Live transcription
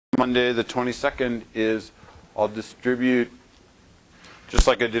Monday the 22nd is I'll distribute, just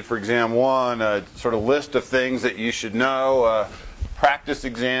like I did for exam 1, a sort of list of things that you should know. A practice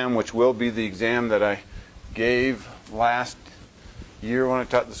exam, which will be the exam that I gave last year when I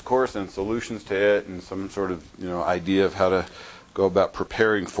taught this course, and solutions to it, and some sort of idea of how to go about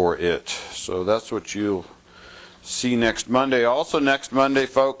preparing for it. So that's what you'll see next Monday. Also next Monday,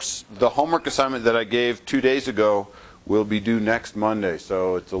 folks, the homework assignment that I gave 2 days ago will be due next Monday.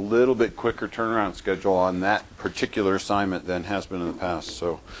 So it's a little bit quicker turnaround schedule on that particular assignment than has been in the past.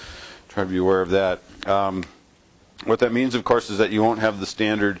 So try to be aware of that. What that means, of course, is that you won't have the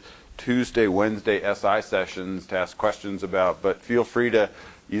standard Tuesday, Wednesday SI sessions to ask questions about, but feel free to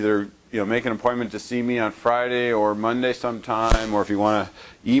either make an appointment to see me on Friday or Monday sometime, or if you want to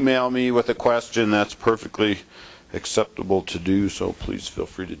email me with a question, that's perfectly acceptable to do, so please feel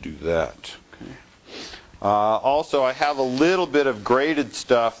free to do that. Okay. Also, I have a little bit of graded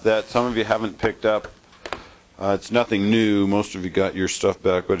stuff that some of you haven't picked up. It's nothing new. Most of you got your stuff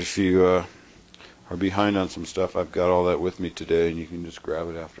back, but if you are behind on some stuff, I've got all that with me today, and you can just grab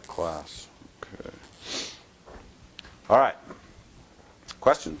it after class. Okay. All right.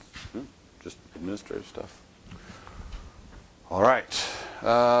 Questions? Just administrative stuff. All right.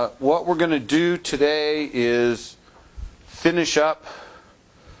 What we're going to do today is finish up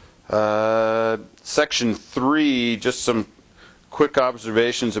section 3, just some quick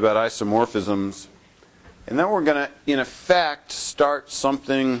observations about isomorphisms. And then we're going to, in effect, start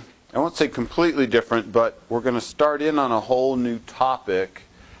something, I won't say completely different, but we're going to start in on a whole new topic.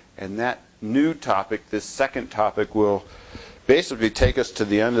 And that new topic, this second topic, will basically take us to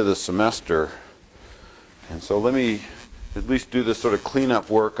the end of the semester. And so let me at least do this sort of cleanup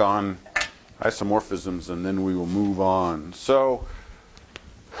work on isomorphisms, and then we will move on. So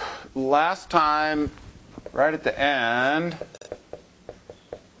last time, right at the end,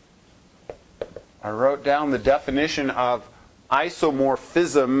 I wrote down the definition of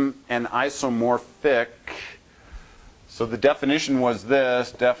isomorphism and isomorphic. So the definition was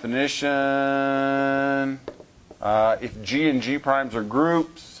this. Definition, if G and G primes are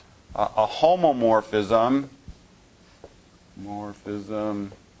groups, a homomorphism,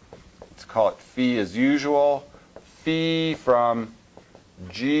 let's call it phi as usual. Phi from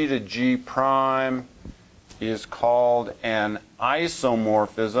G to G prime is called an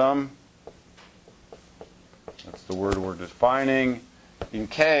isomorphism. That's the word we're defining. In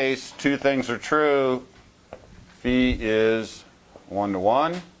case two things are true, phi is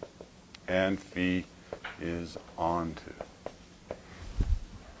 1-to-1 and phi is onto.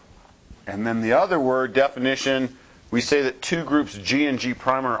 And then the other word, definition, we say that two groups G and G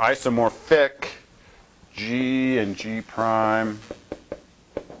prime are isomorphic. G and G prime.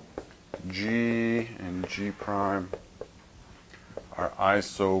 G and G prime are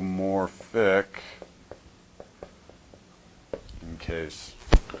isomorphic in case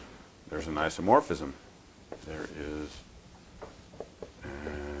there's an isomorphism. There is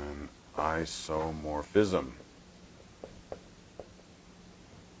an isomorphism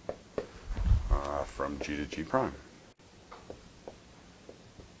from G to G prime.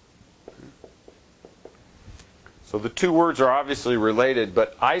 So the two words are obviously related,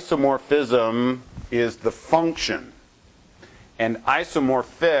 but isomorphism is the function, and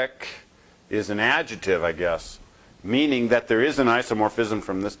isomorphic is an adjective, I guess, meaning that there is an isomorphism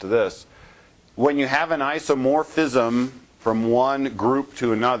from this to this. When you have an isomorphism from one group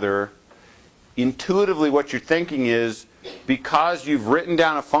to another, intuitively what you're thinking is, because you've written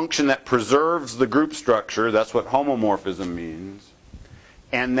down a function that preserves the group structure, that's what homomorphism means,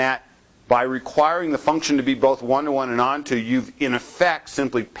 and that by requiring the function to be both 1-to-1 and onto, you've in effect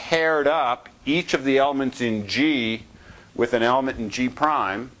simply paired up each of the elements in G with an element in G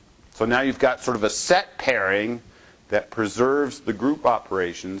prime. So now you've got sort of a set pairing that preserves the group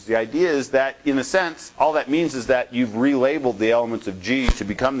operations. The idea is that, in a sense, all that means is that you've relabeled the elements of G to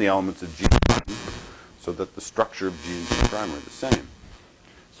become the elements of G prime, so that the structure of G and G prime are the same.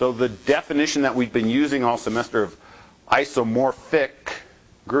 So the definition that we've been using all semester of isomorphic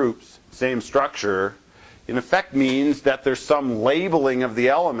groups, same structure, in effect means that there's some labeling of the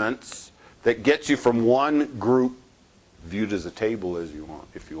elements that gets you from one group, viewed as a table as you want,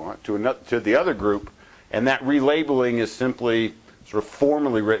 if you want, to another, to the other group, and that relabeling is simply sort of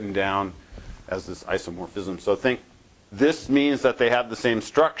formally written down as this isomorphism. So think this means that they have the same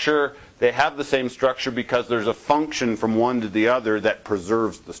structure. They have the same structure because there's a function from one to the other that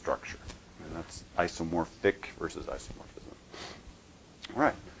preserves the structure. And that's isomorphic versus isomorphism. All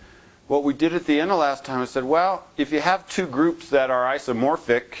right. What we did at the end of last time is said, well, if you have two groups that are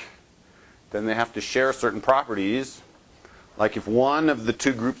isomorphic, then they have to share certain properties. Like if one of the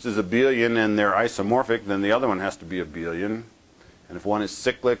two groups is abelian and they're isomorphic, then the other one has to be abelian. And if one is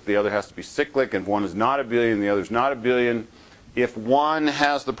cyclic, the other has to be cyclic. And if one is not abelian, the other is not abelian. If one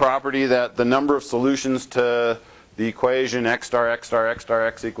has the property that the number of solutions to the equation x star x star x star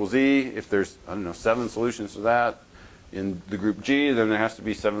x equals e, if there's, I don't know, 7 solutions to that in the group G, then there has to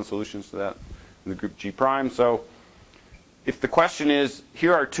be 7 solutions to that in the group G prime. So if the question is,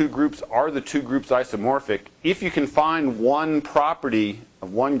 here are two groups, are the two groups isomorphic? If you can find one property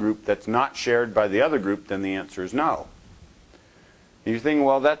of one group that's not shared by the other group, then the answer is no. And you're thinking,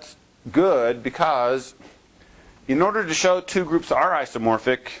 well, that's good because in order to show two groups are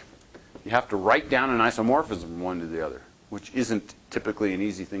isomorphic, you have to write down an isomorphism from one to the other, which isn't typically an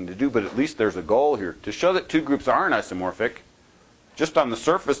easy thing to do, but at least there's a goal here. To show that two groups aren't isomorphic, just on the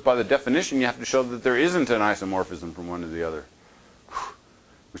surface, by the definition, you have to show that there isn't an isomorphism from one to the other.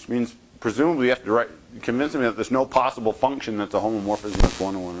 Which means, presumably, you have to convince me that there's no possible function that's a homomorphism that's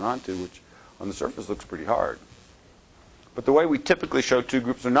 1 to 1 and onto, which on the surface looks pretty hard. But the way we typically show two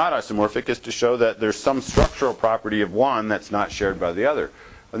groups are not isomorphic is to show that there's some structural property of one that's not shared by the other.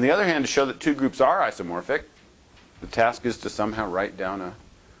 On the other hand, to show that two groups are isomorphic, the task is to somehow write down a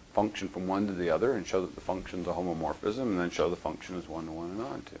function from one to the other and show that the function is a homomorphism, and then show the function is 1 to 1 and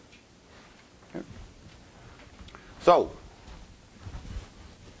onto. Okay. So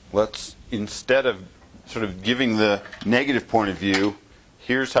let's, instead of sort of giving the negative point of view,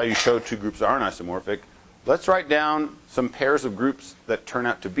 here's how you show two groups aren't isomorphic. Let's write down some pairs of groups that turn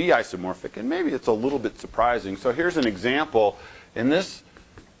out to be isomorphic, and maybe it's a little bit surprising. So here's an example, and this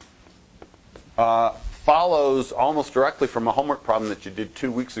follows almost directly from a homework problem that you did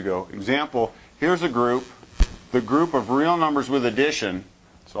 2 weeks ago. Example, here's a group, the group of real numbers with addition,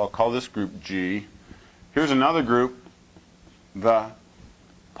 so I'll call this group G. Here's another group, the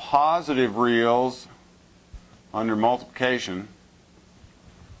positive reals under multiplication.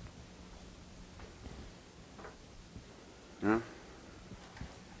 Yeah.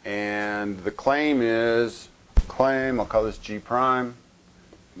 And the claim is, I'll call this G prime,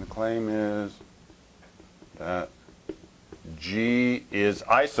 and the claim is that G is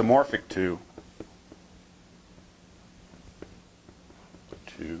isomorphic to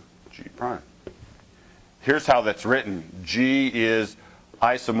G prime. Here's how that's written. G is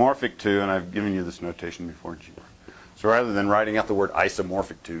isomorphic to, and I've given you this notation before, G prime. So rather than writing out the word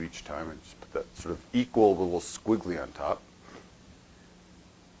isomorphic to each time, I just put that sort of equal with a little squiggly on top.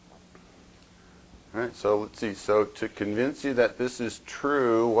 All right, so let's see. So to convince you that this is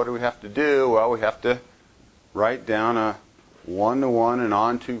true, what do we have to do? Well, we have to write down a 1 to 1 and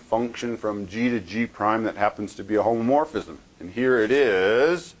onto function from G to G prime that happens to be a homomorphism. And here it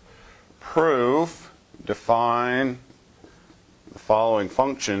is. Proof, define the following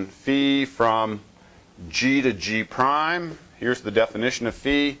function, phi from G to G prime. Here's the definition of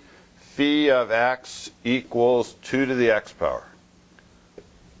phi. Phi of x equals 2 to the x power.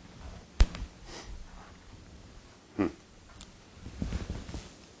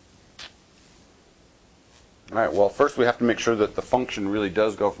 All right, well, first we have to make sure that the function really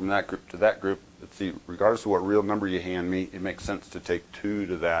does go from that group to that group. Let's see, regardless of what real number you hand me, it makes sense to take 2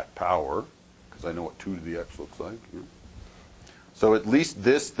 to that power, because I know what 2 to the x looks like. Yeah. So at least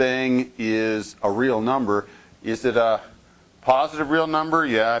this thing is a real number. Is it a positive real number?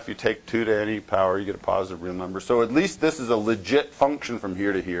 Yeah, if you take 2 to any power, you get a positive real number. So at least this is a legit function from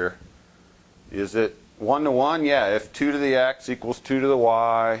here to here. Is it 1 to 1? Yeah, if 2 to the x equals 2 to the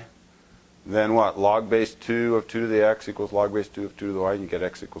y, then what? Log base 2 of 2 to the x equals log base 2 of 2 to the y, and you get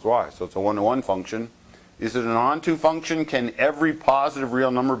x equals y. So it's a 1 to 1 function. Is it an onto function? Can every positive real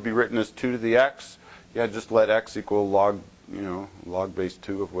number be written as 2 to the x? Yeah, just let x equal log, log base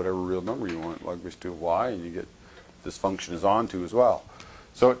 2 of whatever real number you want, log base 2 of y, and you get this function is onto as well.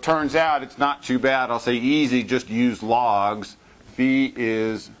 So it turns out it's not too bad. I'll say easy, just use logs. Phi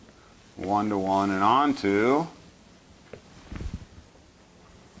is 1 to 1 and onto.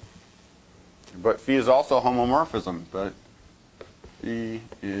 But phi is also a homomorphism. But phi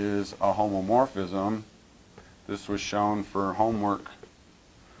is a homomorphism. This was shown for homework.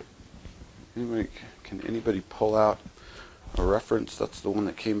 Can anybody pull out a reference? That's the one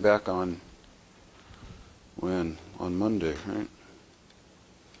that came back on when? On Monday, right?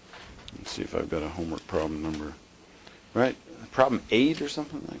 Let's see if I've got a homework problem number. Right? Problem 8 or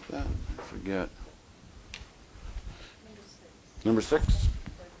something like that? I forget. Number 6?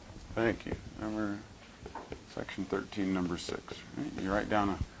 Thank you. Section 13, number 6. Right? You write down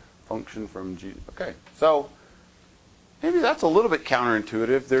a function from G. Okay, so maybe that's a little bit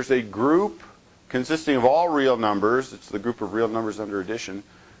counterintuitive. There's a group consisting of all real numbers. It's the group of real numbers under addition.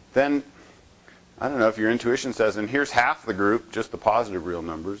 Then I don't know if your intuition says, and here's half the group, just the positive real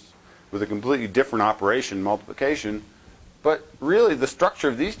numbers, with a completely different operation, multiplication. But really, the structure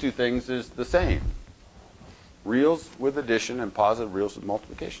of these two things is the same. Reals with addition and positive reals with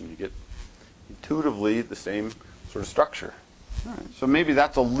multiplication. You get intuitively the same sort of structure. All right, so maybe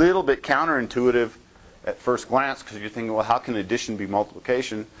that's a little bit counterintuitive at first glance, because you're thinking, well, how can addition be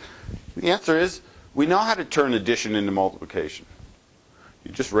multiplication? The answer is, we know how to turn addition into multiplication.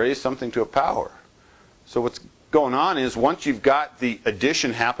 You just raise something to a power. So what's going on is, once you've got the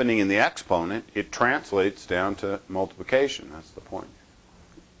addition happening in the exponent, it translates down to multiplication. That's the point.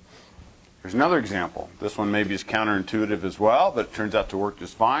 Here's another example. This one maybe is counterintuitive as well, but it turns out to work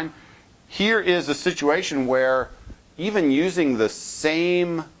just fine. Here is a situation where, even using the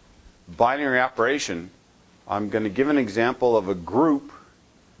same binary operation, I'm going to give an example of a group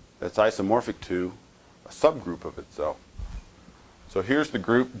that's isomorphic to a subgroup of itself. So here's the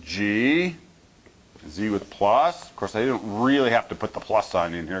group G, Z with plus. Of course, I don't really have to put the plus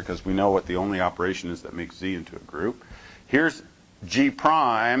sign in here, because we know what the only operation is that makes Z into a group. Here's G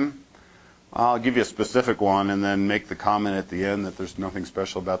prime. I'll give you a specific one and then make the comment at the end that there's nothing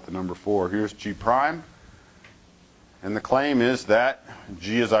special about the number 4. Here's G prime. And the claim is that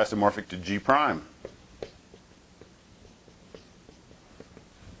G is isomorphic to G prime.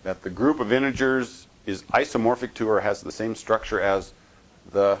 That the group of integers is isomorphic to, or has the same structure as,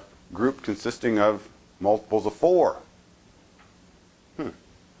 the group consisting of multiples of 4.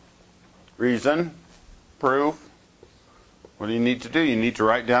 Reason, proof. What do you need to do? You need to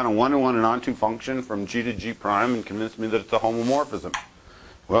write down a one-to-one and onto function from G to G prime and convince me that it's a homomorphism.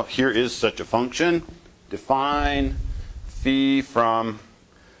 Well, here is such a function. Define phi from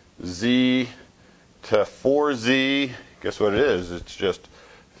Z to 4Z. Guess what it is? It's just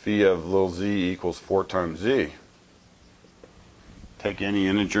phi of little z equals 4 times Z. Take any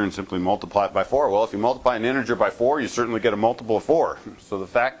integer and simply multiply it by 4. Well, if you multiply an integer by 4, you certainly get a multiple of 4. So the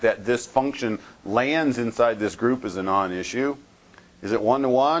fact that this function lands inside this group is a non-issue. Is it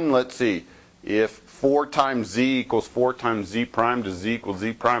one-to-one? Let's see. If 4 times z equals 4 times z prime, does z equal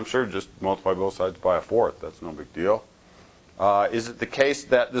z prime? Sure, just multiply both sides by a fourth. That's no big deal. Is it the case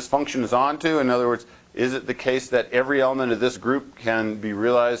that this function is onto? In other words, is it the case that every element of this group can be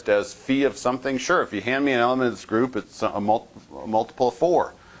realized as phi of something? Sure, if you hand me an element of this group, it's a multiple of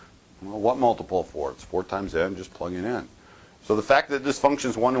 4. Well, what multiple of 4? It's 4 times n, just plug it in. So the fact that this function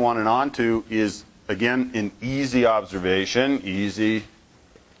is one-to-one and onto is, again, an easy observation. Easy.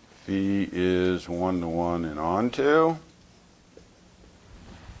 Phi is one-to-one and onto.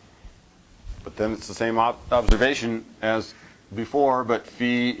 But then it's the same observation as before, but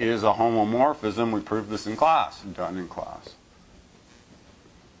phi is a homomorphism. We proved this in class, done in class.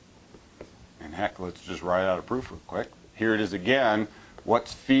 And heck, let's just write out a proof real quick. Here it is again.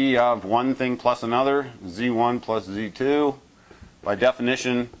 What's phi of one thing plus another? Z1 plus Z2. By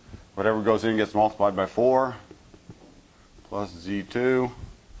definition, whatever goes in gets multiplied by 4 plus Z2,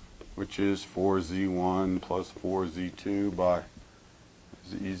 which is 4Z1 plus 4Z2 by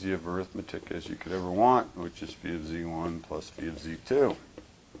as easy of arithmetic as you could ever want, which is phi of Z1 plus phi of Z2.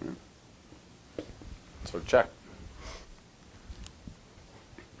 So check.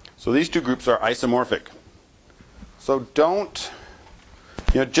 So these two groups are isomorphic. So don't,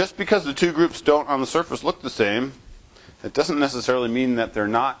 just because the two groups don't on the surface look the same, it doesn't necessarily mean that they're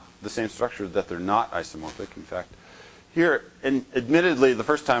not the same structure, that they're not isomorphic. In fact, here, and admittedly, the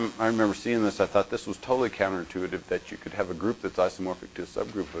first time I remember seeing this, I thought this was totally counterintuitive, that you could have a group that's isomorphic to a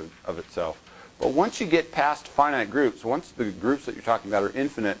subgroup of itself. But once you get past finite groups, once the groups that you're talking about are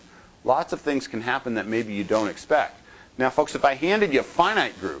infinite, lots of things can happen that maybe you don't expect. Now, folks, if I handed you a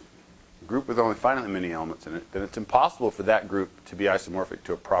finite group, a group with only finitely many elements in it, then it's impossible for that group to be isomorphic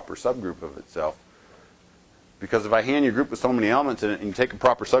to a proper subgroup of itself. Because if I hand you a group with so many elements in it and you take a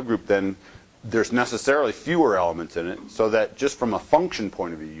proper subgroup, then there's necessarily fewer elements in it, so that just from a function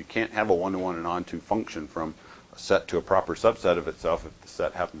point of view, you can't have a one-to-one and onto function from a set to a proper subset of itself if the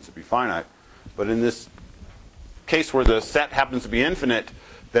set happens to be finite. But in this case where the set happens to be infinite,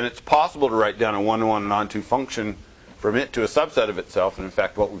 then it's possible to write down a one-to-one and onto function from it to a subset of itself. And in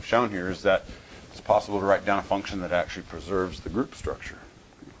fact, what we've shown here is that it's possible to write down a function that actually preserves the group structure.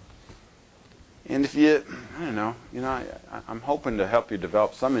 And if you, I don't know, I'm hoping to help you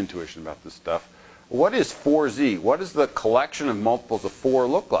develop some intuition about this stuff. What is 4z? What does the collection of multiples of 4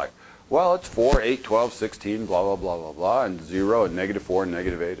 look like? Well, it's 4, 8, 12, 16, blah, blah, blah, blah, blah, and 0, and negative 4, and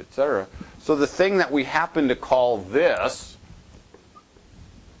negative 8, etc. So the thing that we happen to call this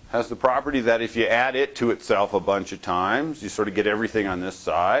has the property that if you add it to itself a bunch of times, you sort of get everything on this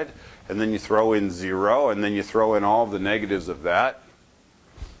side, and then you throw in 0, and then you throw in all of the negatives of that.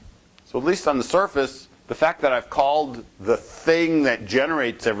 So at least on the surface, the fact that I've called the thing that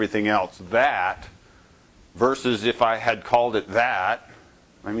generates everything else that, versus if I had called it that,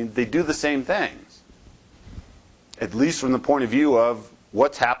 I mean, they do the same things. At least from the point of view of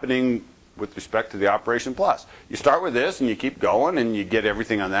what's happening with respect to the operation plus. You start with this and you keep going and you get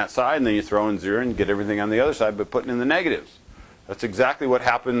everything on that side, and then you throw in 0 and you get everything on the other side by putting in the negatives. That's exactly what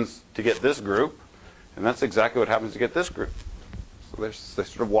happens to get this group, and that's exactly what happens to get this group. So they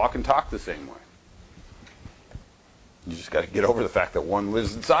sort of walk and talk the same way. You just got to get over the fact that one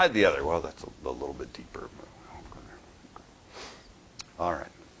lives inside the other. Well, that's a little bit deeper. All right.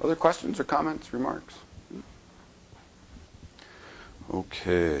 Other questions or comments, remarks?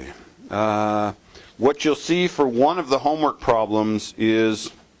 Okay. What you'll see for one of the homework problems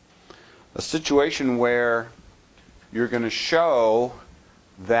is a situation where you're going to show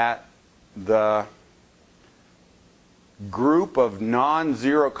that the group of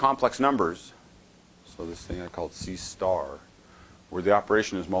non-zero complex numbers, so this thing I called C star, where the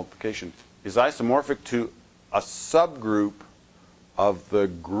operation is multiplication, is isomorphic to a subgroup of the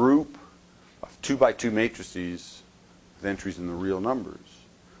group of 2 by 2 matrices with entries in the real numbers.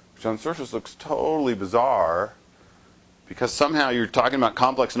 Which on the surface looks totally bizarre, because somehow you're talking about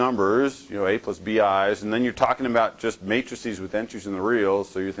complex numbers, you know, a plus bi's, and then you're talking about just matrices with entries in the reals,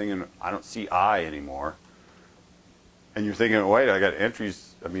 so you're thinking, I don't see I anymore. And you're thinking, wait, I got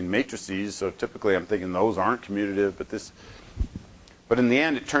entries, I mean matrices, so typically I'm thinking those aren't commutative, but in the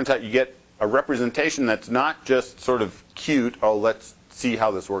end it turns out you get a representation that's not just sort of cute, oh, let's see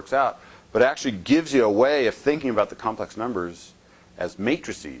how this works out, but actually gives you a way of thinking about the complex numbers as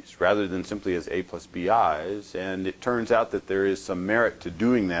matrices rather than simply as a plus bi's, and it turns out that there is some merit to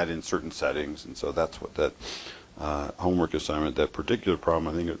doing that in certain settings, and so that's what that homework assignment, that particular problem,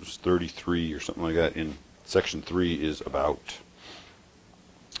 I think it was 33 or something like that in section 3, is about.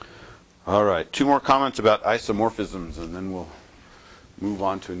 All right, 2 more comments about isomorphisms, and then we'll move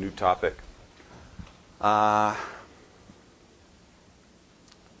on to a new topic. Yeah.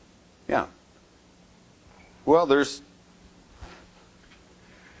 Well, there's.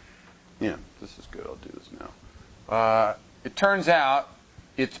 Yeah, this is good. I'll do this now. It turns out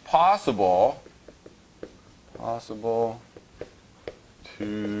it's possible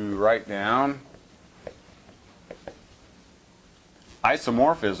to write down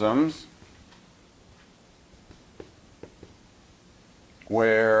isomorphisms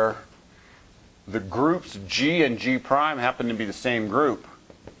where the groups G and G prime happen to be the same group.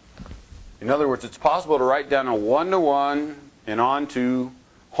 In other words, it's possible to write down a one-to-one and onto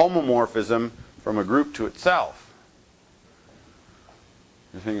homomorphism from a group to itself.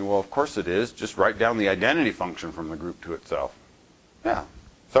 You're thinking, well, of course it is. Just write down the identity function from the group to itself. Yeah.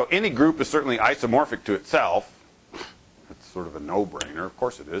 So any group is certainly isomorphic to itself. It's sort of a no-brainer. Of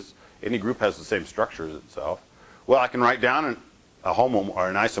course it is. Any group has the same structure as itself. Well, I can write down a or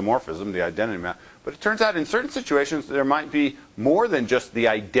an isomorphism, the identity map. But it turns out in certain situations there might be more than just the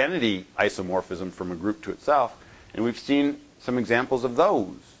identity isomorphism from a group to itself. And we've seen some examples of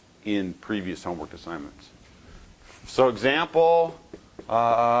those in previous homework assignments. So example,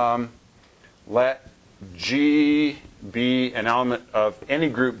 let G be an element of any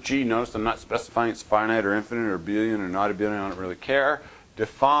group G. Notice I'm not specifying it's finite or infinite or abelian or not abelian. I don't really care.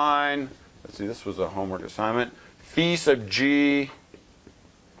 Define, let's see, this was a homework assignment, phi sub G.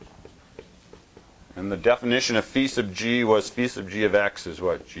 And the definition of phi sub G was phi sub G of x is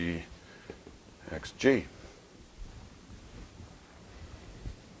what? G x G.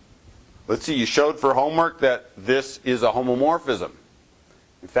 Let's see, you showed for homework that this is a homomorphism.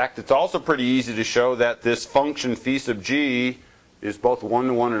 In fact, it's also pretty easy to show that this function phi sub G is both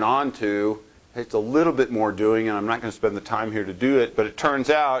one-to-one and onto. It's a little bit more doing, and I'm not going to spend the time here to do it, but it turns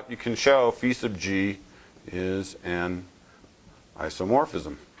out you can show phi sub G is an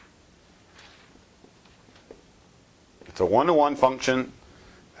isomorphism. It's a one-to-one function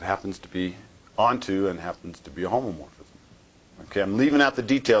that happens to be onto and happens to be a homomorphism. Okay, I'm leaving out the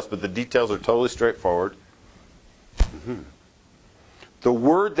details, but the details are totally straightforward. The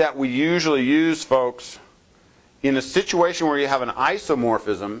word that we usually use, folks, in a situation where you have an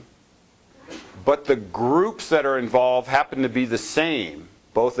isomorphism, but the groups that are involved happen to be the same,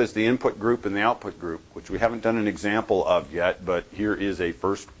 both as the input group and the output group, which we haven't done an example of yet, but here is a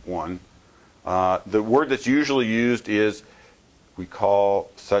first one. The word that's usually used is, we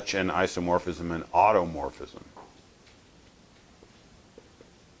call such an isomorphism an automorphism.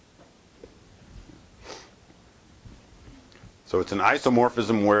 So it's an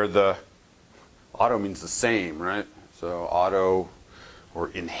isomorphism where the auto means the same, right? So auto or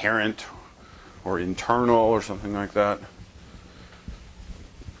inherent or internal or something like that.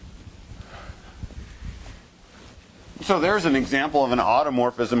 So there's an example of an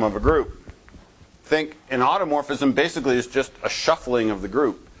automorphism of a group. Think an automorphism basically is just a shuffling of the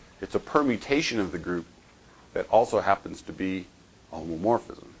group. It's a permutation of the group that also happens to be a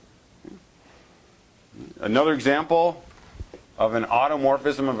homomorphism. Another example of an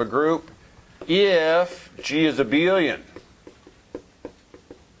automorphism of a group, if G is abelian.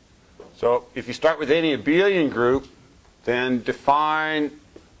 So if you start with any abelian group, then define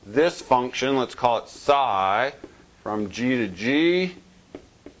this function, let's call it psi, from G to G.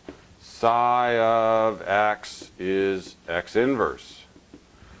 Psi of x is x inverse.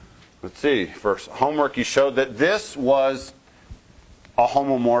 Let's see, for homework you showed that this was a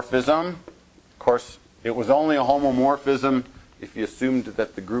homomorphism. Of course, it was only a homomorphism if you assumed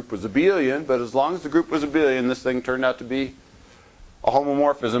that the group was abelian, but as long as the group was abelian, this thing turned out to be a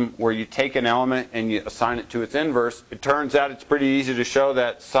homomorphism where you take an element and you assign it to its inverse. It turns out it's pretty easy to show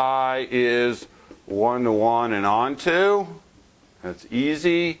that psi is 1 to 1 and on to. That's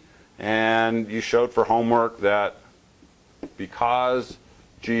easy. And you showed for homework that because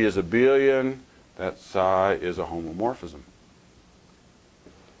G is abelian, that psi is a homomorphism.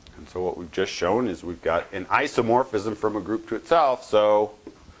 And so what we've just shown is we've got an isomorphism from a group to itself. So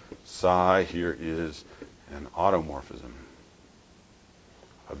psi here is an automorphism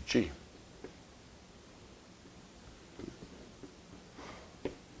of G.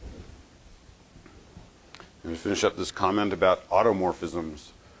 Let me finish up this comment about automorphisms.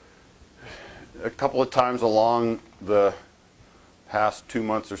 A couple of times along the past 2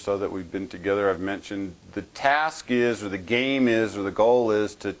 months or so that we've been together, I've mentioned the task is, or the game is, or the goal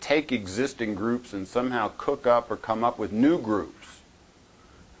is to take existing groups and somehow cook up or come up with new groups.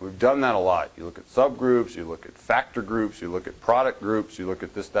 We've done that a lot. You look at subgroups, you look at factor groups, you look at product groups, you look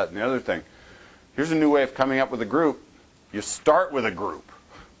at this, that, and the other thing. Here's a new way of coming up with a group. You start with a group.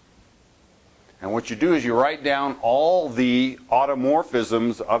 And what you do is you write down all the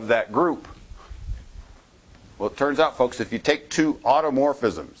automorphisms of that group. Well, it turns out, folks, if you take two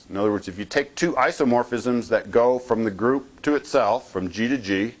automorphisms, in other words, if you take two isomorphisms that go from the group to itself, from G to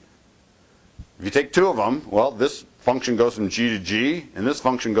G, if you take two of them, well, this function goes from G to G, and this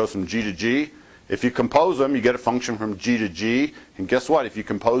function goes from G to G. If you compose them, you get a function from G to G. And guess what? If you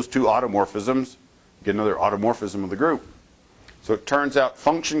compose two automorphisms, you get another automorphism of the group. So it turns out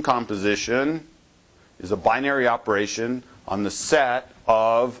function composition is a binary operation on the set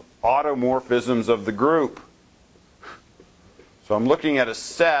of automorphisms of the group. So I'm looking at a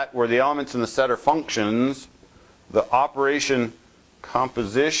set where the elements in the set are functions. The operation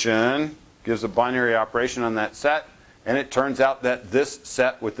composition gives a binary operation on that set, and it turns out that this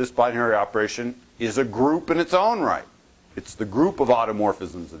set with this binary operation is a group in its own right. It's the group of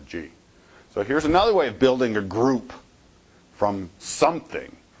automorphisms of G. So here's another way of building a group from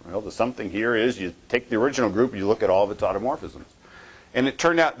something. Well, the something here is you take the original group, you look at all of its automorphisms. And it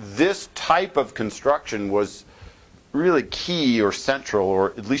turned out this type of construction was really key or central,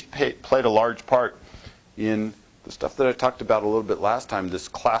 or at least played a large part in the stuff that I talked about a little bit last time, this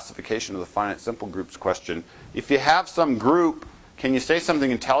classification of the finite simple groups question. If you have some group, can you say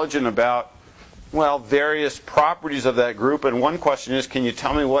something intelligent about, well, various properties of that group? And one question is, can you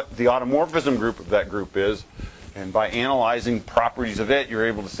tell me what the automorphism group of that group is? And by analyzing properties of it, you're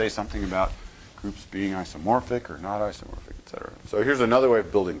able to say something about groups being isomorphic or not isomorphic, etc. So here's another way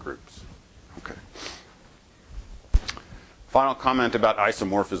of building groups. Okay. Final comment about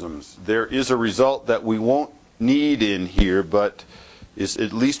isomorphisms. There is a result that we won't need in here, but is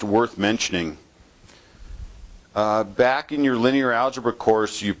at least worth mentioning. Back in your linear algebra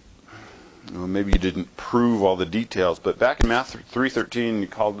course, well, maybe you didn't prove all the details, but back in Math 313,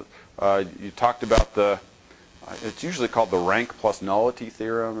 you talked about it's usually called the rank plus nullity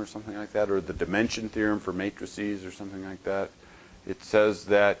theorem or something like that, or the dimension theorem for matrices or something like that. It says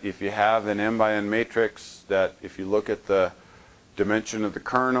that if you have an m by n matrix, that if you look at the dimension of the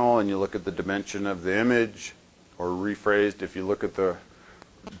kernel and you look at the dimension of the image, or rephrased, if you look at the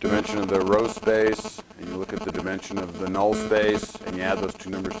dimension of the row space and you look at the dimension of the null space and you add those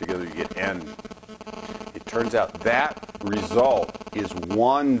two numbers together, you get n. It turns out that result is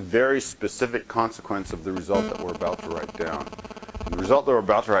one very specific consequence of the result that we're about to write down. And the result that we're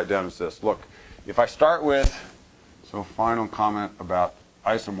about to write down is this. Look, if I start with, so final comment about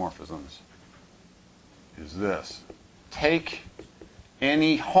isomorphisms is this. Take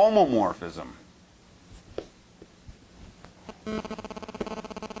any homomorphism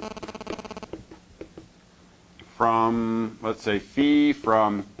from, let's say, phi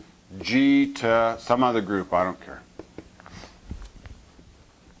from G to some other group, I don't care.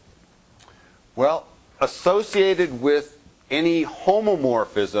 Well, associated with any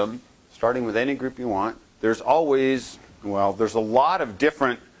homomorphism, starting with any group you want, there's always, well, there's a lot of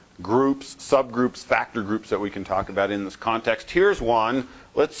different groups, subgroups, factor groups that we can talk about in this context. Here's one.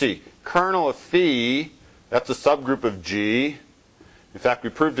 Let's see. Kernel of phi, that's a subgroup of G. In fact, we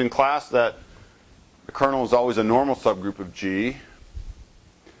proved in class that the kernel is always a normal subgroup of G.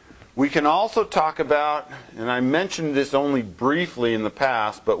 We can also talk about, and I mentioned this only briefly in the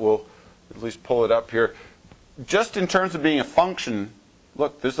past, but we'll at least pull it up here. Just in terms of being a function,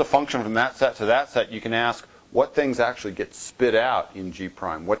 look, this is a function from that set to that set. You can ask what things actually get spit out in G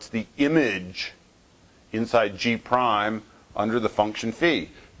prime. What's the image inside G prime under the function phi?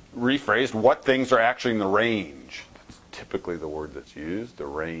 Rephrased, what things are actually in the range? That's typically the word that's used, the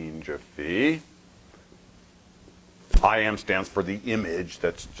range of phi. IM stands for the image.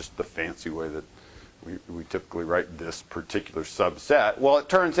 That's just the fancy way that we typically write this particular subset. Well, it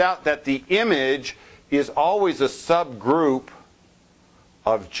turns out that the image is always a subgroup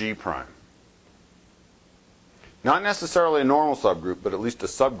of G prime. Not necessarily a normal subgroup, but at least a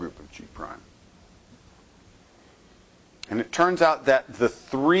subgroup of G prime. And it turns out that the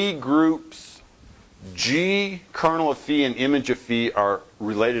three groups, G, kernel of phi, and image of phi, are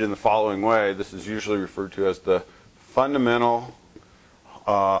related in the following way. This is usually referred to as the fundamental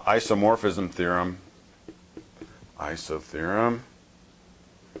isomorphism theorem. Isotherm.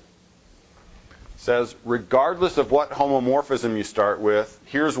 Says, regardless of what homomorphism you start with,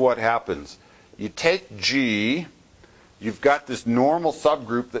 here's what happens. You take G, you've got this normal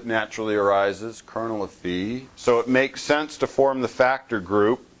subgroup that naturally arises, kernel of phi, so it makes sense to form the factor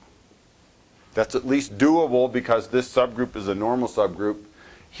group. That's at least doable because this subgroup is a normal subgroup.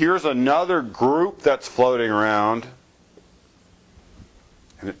 Here's another group that's floating around,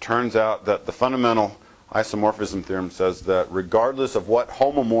 and it turns out that the fundamental isomorphism theorem says that regardless of what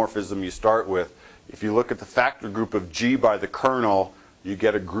homomorphism you start with, if you look at the factor group of G by the kernel, you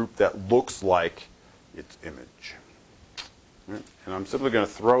get a group that looks like its image. And I'm simply going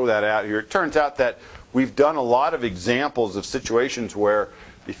to throw that out here. It turns out that we've done a lot of examples of situations where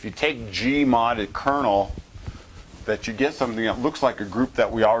if you take G mod a kernel, that you get something that looks like a group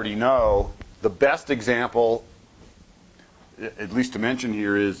that we already know. The best example, at least to mention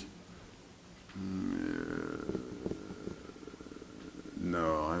here, is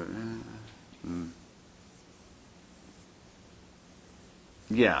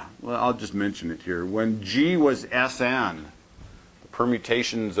yeah, well, I'll just mention it here. When G was Sn, the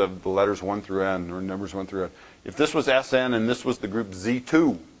permutations of the letters 1 through n, or numbers 1 through n, if this was Sn and this was the group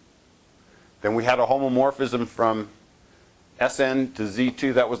Z2, then we had a homomorphism from Sn to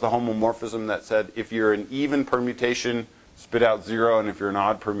Z2. That was the homomorphism that said if you're an even permutation, spit out 0, and if you're an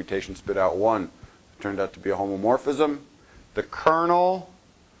odd permutation, spit out 1. It turned out to be a homomorphism. The kernel,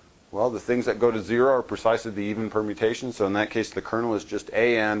 well, the things that go to 0 are precisely the even permutations. So in that case, the kernel is just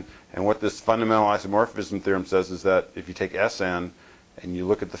An. And what this fundamental isomorphism theorem says is that if you take Sn and you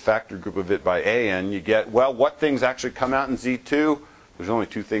look at the factor group of it by An, you get, well, what things actually come out in Z2? There's only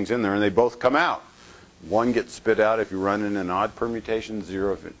 2 things in there, and they both come out. 1 gets spit out if you run in an odd permutation,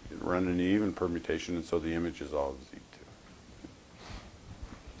 0 if you run in an even permutation, and so the image is all Z2.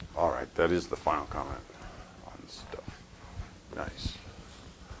 All right, that is the final comment on this stuff. Nice.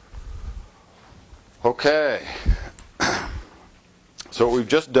 Okay. So what we've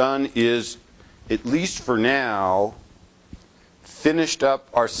just done is, at least for now, finished up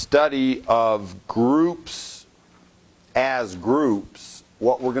our study of groups as groups.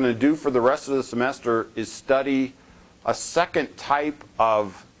 What we're going to do for the rest of the semester is study a second type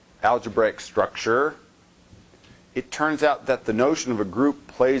of algebraic structure. It turns out that the notion of a group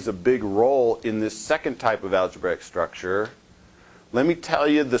plays a big role in this second type of algebraic structure. Let me tell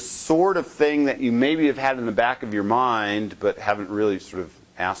you the sort of thing that you maybe have had in the back of your mind but haven't really sort of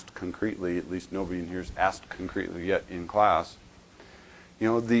asked concretely. At least nobody in here has asked concretely yet in class. You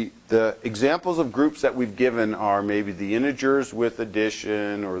know, the examples of groups that we've given are maybe the integers with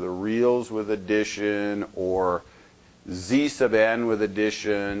addition, or the reals with addition, or z sub n with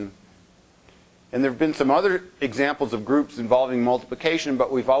addition. And there have been some other examples of groups involving multiplication,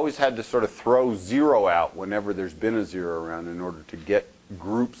 but we've always had to sort of throw 0 out whenever there's been a 0 around in order to get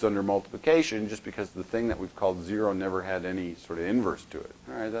groups under multiplication, just because the thing that we've called 0 never had any sort of inverse to it.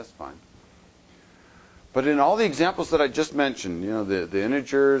 All right, that's fine. But in all the examples that I just mentioned, you know, the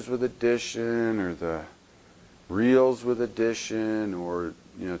integers with addition, or the reals with addition, or,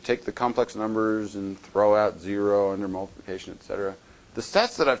 you know, take the complex numbers and throw out 0 under multiplication, etc. The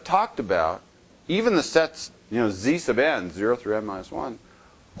sets that I've talked about, even the sets, you know, z sub n, 0 through n minus 1,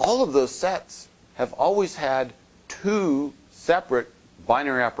 all of those sets have always had 2 separate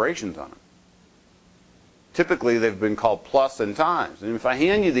binary operations on them. Typically, they've been called plus and times. And if I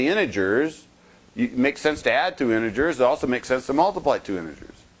hand you the integers, It makes sense to add two integers. It also makes sense to multiply two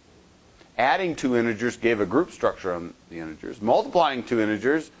integers. Adding two integers gave a group structure on the integers. Multiplying two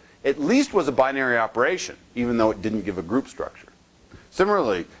integers at least was a binary operation, even though it didn't give a group structure.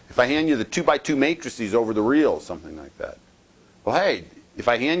 Similarly, if I hand you the 2 by 2 matrices over the reals, something like that. Well, hey, if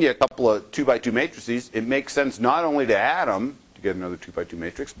I hand you a couple of 2 by 2 matrices, it makes sense not only to add them to get another 2 by 2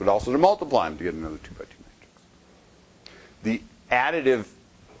 matrix, but also to multiply them to get another 2 by 2 matrix. The additive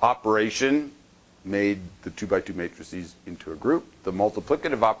operation made the 2 by 2 matrices into a group. The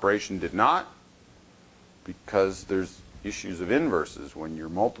multiplicative operation did not, because there's issues of inverses when you're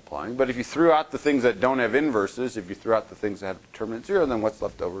multiplying. But if you threw out the things that don't have inverses, if you threw out the things that have determinant 0, then what's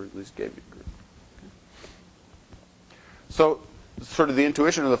left over at least gave you a group. So sort of the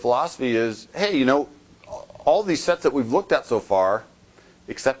intuition of the philosophy is, hey, you know, all these sets that we've looked at so far,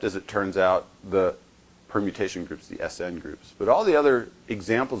 except as it turns out, the permutation groups, the SN groups, but all the other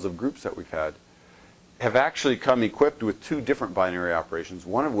examples of groups that we've had have actually come equipped with two different binary operations,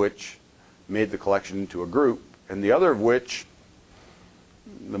 one of which made the collection into a group, and the other of which,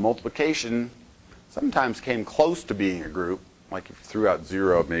 the multiplication, sometimes came close to being a group. Like if you threw out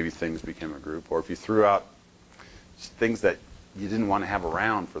 0, maybe things became a group. Or if you threw out things that you didn't want to have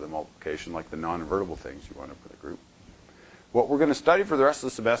around for the multiplication, like the non-invertible things you wanted for the group. What we're going to study for the rest of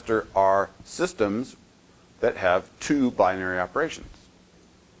the semester are systems that have two binary operations,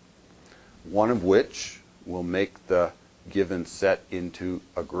 one of which will make the given set into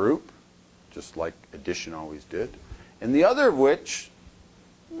a group, just like addition always did, and the other of which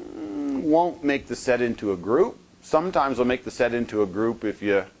won't make the set into a group. Sometimes will make the set into a group if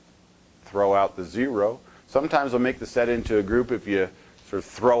you throw out the 0. Sometimes will make the set into a group if you sort of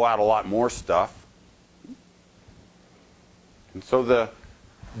throw out a lot more stuff. And so the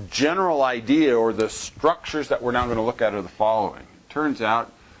general idea, or the structures that we're now going to look at, are the following. It turns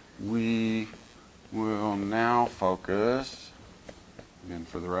out we will now focus, again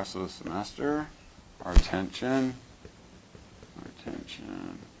for the rest of the semester, our attention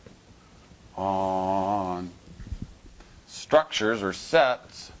on structures or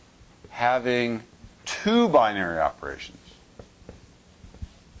sets having two binary operations.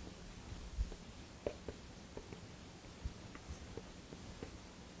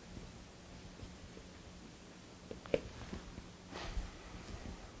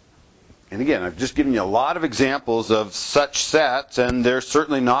 And again, I've just given you a lot of examples of such sets, and they're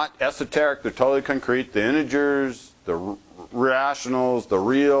certainly not esoteric. They're totally concrete. The integers, the rationals, the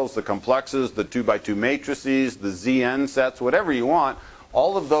reals, the complexes, the 2 by 2 matrices, the ZN sets, whatever you want,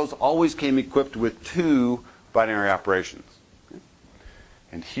 all of those always came equipped with two binary operations.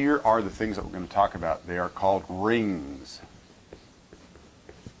 And here are the things that we're going to talk about. They are called rings.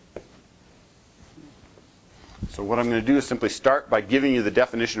 So what I'm going to do is simply start by giving you the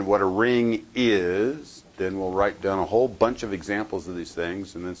definition of what a ring is. Then we'll write down a whole bunch of examples of these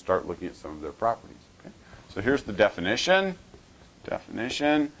things and then start looking at some of their properties. Okay? So here's the definition.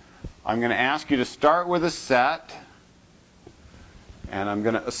 I'm going to ask you to start with a set. And I'm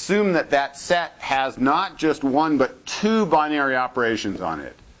going to assume that that set has not just one but two binary operations on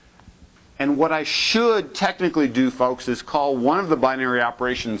it. And what I should technically do, folks, is call one of the binary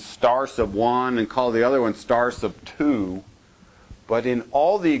operations star sub 1 and call the other one star sub 2. But in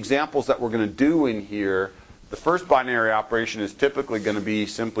all the examples that we're going to do in here, the first binary operation is typically going to be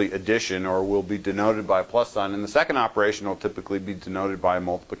simply addition, or will be denoted by a plus sign. And the second operation will typically be denoted by a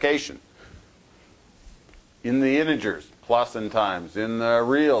multiplication. In the integers, plus and times. In the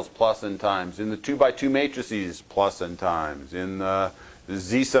reals, plus and times. In the 2 by 2 matrices, plus and times. In the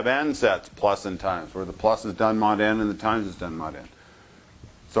Z sub n sets, plus and times, where the plus is done mod n and the times is done mod n.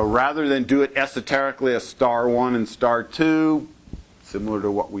 So rather than do it esoterically as star 1 and star 2, similar to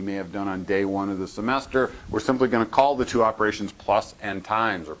what we may have done on day 1 of the semester, we're simply going to call the two operations plus and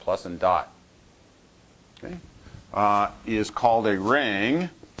times, or plus and dot. Okay? Is called a ring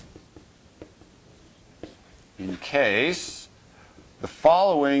in case the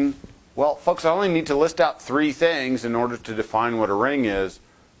following. Well, folks, I only need to list out three things in order to define what a ring is,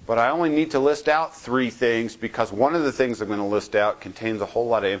 but I only need to list out three things because one of the things I'm going to list out contains a whole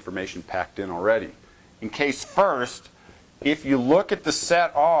lot of information packed in already. In case first, if you look at the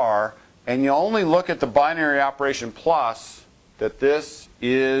set R and you only look at the binary operation plus, that this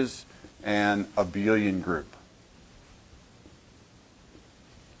is an abelian group.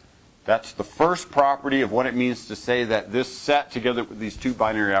 That's the first property of what it means to say that this set, together with these two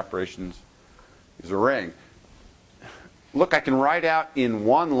binary operations, is a ring. Look, I can write out in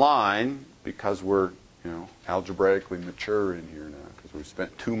one line, because we're algebraically mature in here now, because we've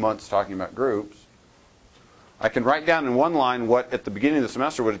spent 2 months talking about groups. I can write down in one line what at the beginning of the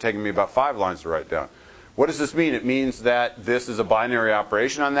semester would have taken me about 5 lines to write down. What does this mean? It means that this is a binary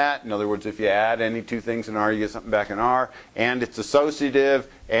operation on that. In other words, if you add any two things in R, you get something back in R. And it's associative,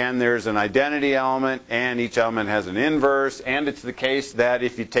 and there's an identity element, and each element has an inverse. And it's the case that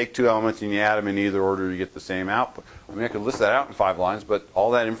if you take two elements and you add them in either order, you get the same output. I mean, I could list that out in 5 lines, but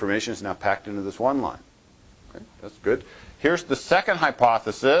all that information is now packed into this one line. Okay, that's good. Here's the second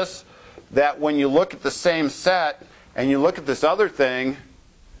hypothesis, that when you look at the same set and you look at this other thing,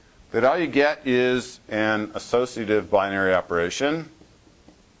 that all you get is an associative binary operation.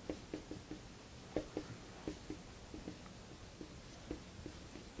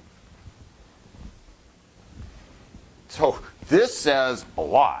 So this says a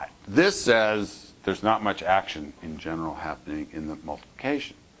lot. This says there's not much action in general happening in the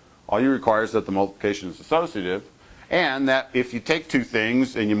multiplication. All you require is that the multiplication is associative, and that if you take two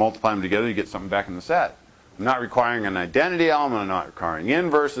things and you multiply them together, you get something back in the set. I'm not requiring an identity element. I'm not requiring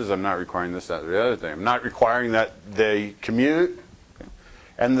inverses. I'm not requiring this, that, or the other thing. I'm not requiring that they commute.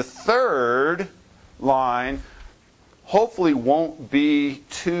 And the third line hopefully won't be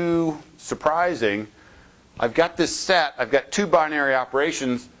too surprising. I've got this set. I've got two binary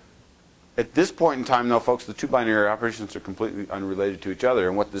operations. At this point in time, though, folks, the two binary operations are completely unrelated to each other.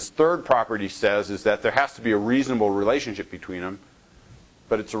 And what this third property says is that there has to be a reasonable relationship between them,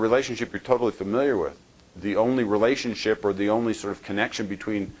 but it's a relationship you're totally familiar with. The only relationship or the only sort of connection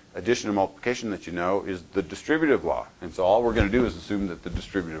between addition and multiplication that you know is the distributive law. And so all we're going to do is assume that the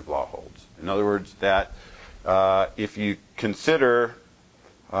distributive law holds. In other words, that if you consider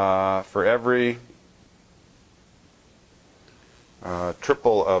for every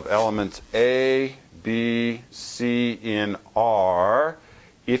triple of elements A, B, C in R,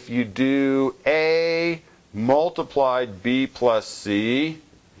 if you do A multiplied B plus C,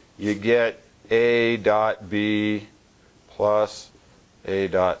 you get A dot B plus A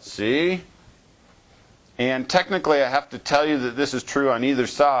dot C. And technically I have to tell you that this is true on either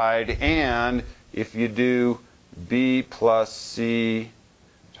side, and if you do B plus C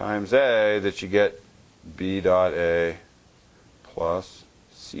times A, that you get B dot A plus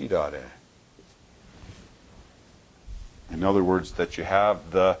C dot A. In other words, that you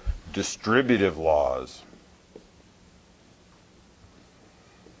have the distributive laws.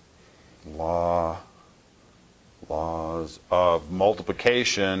 Laws of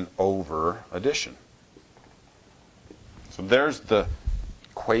multiplication over addition. So there's the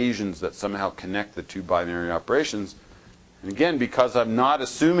equations that somehow connect the two binary operations. And again, because I'm not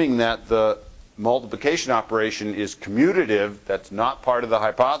assuming that the multiplication operation is commutative, that's not part of the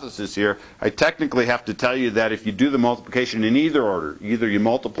hypothesis here, I technically have to tell you that if you do the multiplication in either order, either you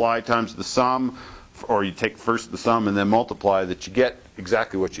multiply times the sum, or you take first the sum and then multiply, that you get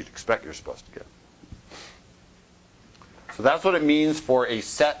exactly what you'd expect you're supposed to get. So that's what it means for a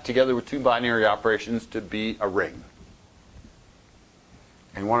set together with two binary operations to be a ring.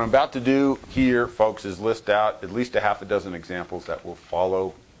 And what I'm about to do here, folks, is list out at least a half a dozen examples that will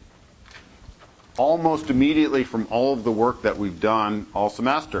follow almost immediately from all of the work that we've done all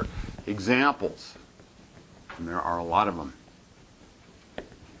semester. Examples. And there are a lot of them.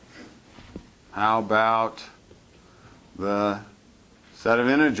 How about the set of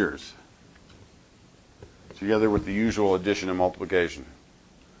integers together with the usual addition and multiplication?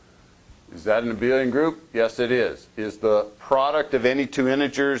 Is that an abelian group? Yes, it is. Is the product of any two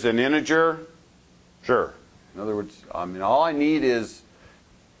integers an integer? Sure. In other words, I mean, all I need is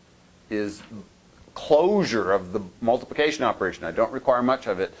closure of the multiplication operation. I don't require much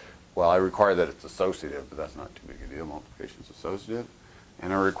of it. Well, I require that it's associative, but that's not too big a deal. Multiplication is associative.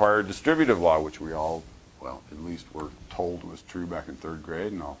 And I require a distributive law, which we all, well, at least were told was true back in 3rd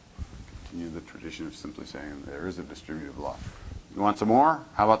grade, and I'll continue the tradition of simply saying there is a distributive law. You want some more?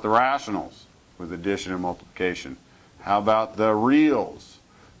 How about the rationals with addition and multiplication? How about the reals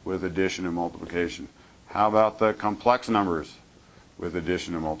with addition and multiplication? How about the complex numbers with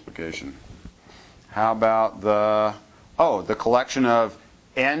addition and multiplication? How about the collection of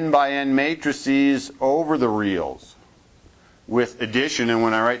n by n matrices over the reals with addition? And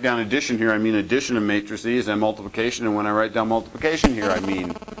when I write down addition here, I mean addition of matrices, and multiplication, and when I write down multiplication here, I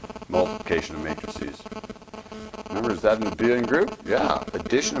mean multiplication of matrices. Remember, is that an abelian group? Yeah,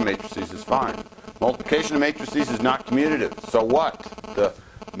 addition of matrices is fine. Multiplication of matrices is not commutative. So what? The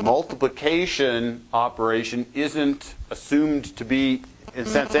multiplication operation isn't assumed to be, in a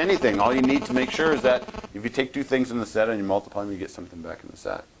sense, anything. All you need to make sure is that if you take two things in the set and you multiply them, you get something back in the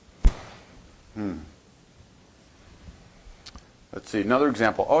set. Let's see, another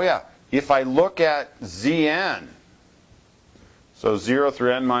example. Oh yeah, if I look at Zn, So 0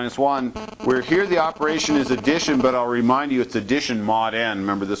 through n minus 1, where here the operation is addition, but I'll remind you it's addition mod n.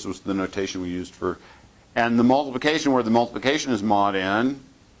 Remember, this was the notation we used for, and the multiplication, where the multiplication is mod n.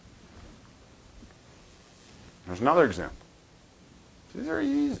 There's another example. It's very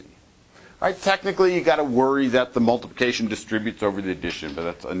easy. All right, technically, you got to worry that the multiplication distributes over the addition, but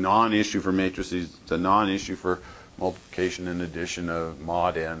that's a non-issue for matrices. It's a non-issue for multiplication and addition of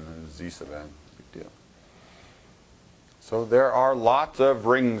mod n and z sub n. Big deal. So there are lots of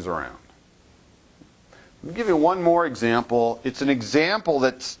rings around. Let me give you one more example. It's an example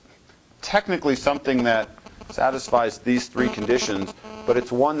that's technically something that satisfies these three conditions, but it's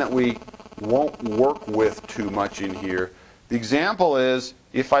one that we won't work with too much in here. The example is,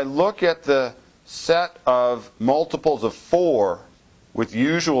 if I look at the set of multiples of 4 with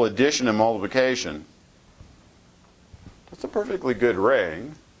usual addition and multiplication, that's a perfectly good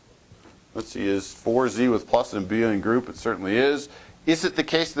ring. Let's see, is 4z with plus and abelian group? It certainly is. Is it the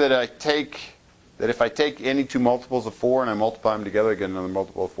case that if I take any two multiples of 4 and I multiply them together, I get another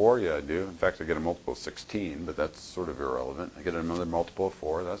multiple of 4? Yeah, I do. In fact, I get a multiple of 16, but that's sort of irrelevant. I get another multiple of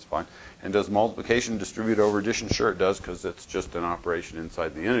 4. That's fine. And does multiplication distribute over addition? Sure, it does, because it's just an operation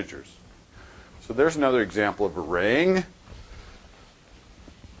inside the integers. So there's another example of a ring.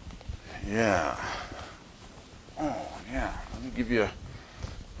 Yeah. Oh, yeah. Let me give you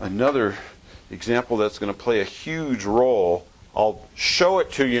another example that's going to play a huge role. I'll show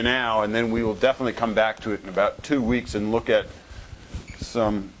it to you now, and then we will definitely come back to it in about 2 weeks and look at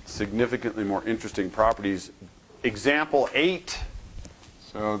some significantly more interesting properties. Example 8.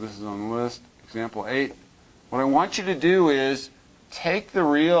 So this is on the list. Example 8. What I want you to do is take the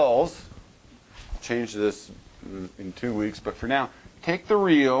reals. I'll change this in 2 weeks, but for now, take the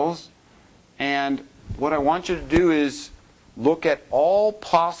reals, and what I want you to do is look at all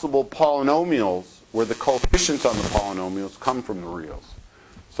possible polynomials where the coefficients on the polynomials come from the reals.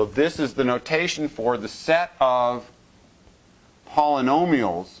 So this is the notation for the set of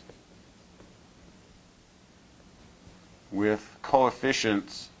polynomials with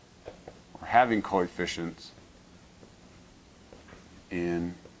coefficients, or having coefficients,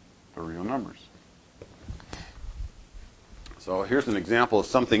 in the real numbers. So here's an example of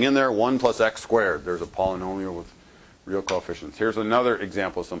something in there, 1 plus x squared. There's a polynomial with real coefficients. Here's another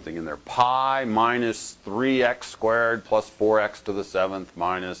example of something in there. Pi minus 3x squared plus 4x to the 7th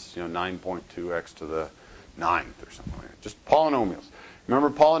minus 9.2x to the 9th or something like that. Just polynomials. Remember,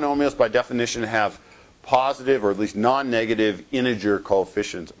 polynomials by definition have positive, or at least non-negative integer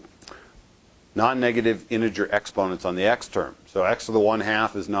coefficients, non-negative integer exponents on the x term. So x to the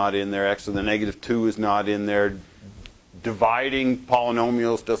 1/2 is not in there. X to the -2 is not in there. Dividing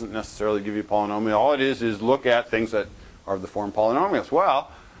polynomials doesn't necessarily give you a polynomial. All it is look at things that are of the form polynomials. Well,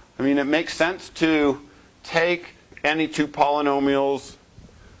 I mean, it makes sense to take any two polynomials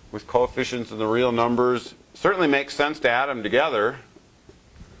with coefficients in the real numbers. Certainly makes sense to add them together.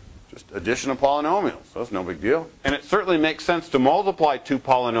 Just addition of polynomials. So that's no big deal. And it certainly makes sense to multiply two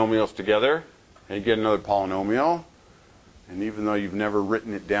polynomials together and you get another polynomial. And even though you've never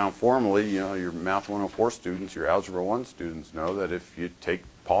written it down formally, your Math 104 students, your Algebra 1 students know that if you take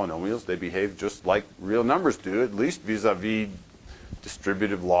polynomials, they behave just like real numbers do, at least vis-a-vis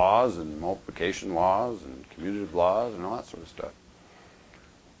distributive laws and multiplication laws and commutative laws and all that sort of stuff.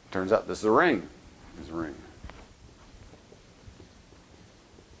 Turns out this is a ring. This is a ring.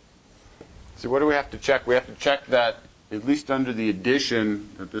 So what do we have to check? We have to check that at least under the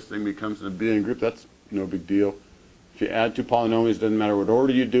addition that this thing becomes an abelian group. That's no big deal. If you add two polynomials, it doesn't matter what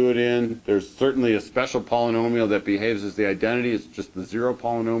order you do it in. There's certainly a special polynomial that behaves as the identity. It's just the zero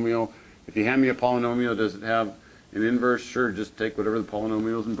polynomial. If you hand me a polynomial, does it have an inverse? Sure, just take whatever the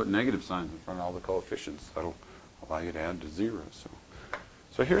polynomial is and put negative signs in front of all the coefficients. That'll allow you to add to 0.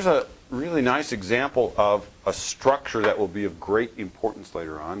 So here's a really nice example of a structure that will be of great importance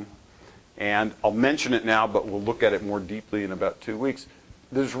later on. And I'll mention it now, but we'll look at it more deeply in about 2 weeks.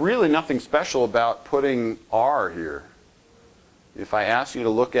 There's really nothing special about putting R here. If I ask you to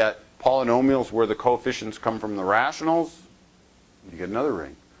look at polynomials where the coefficients come from the rationals, you get another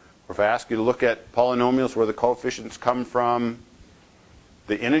ring. Or if I ask you to look at polynomials where the coefficients come from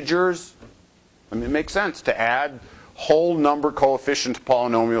the integers, I mean, it makes sense to add whole number coefficient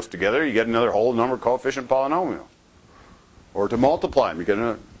polynomials together, you get another whole number coefficient polynomial. Or to multiply them, you get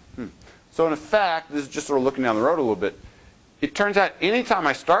another. So in effect, this is just sort of looking down the road a little bit. It turns out anytime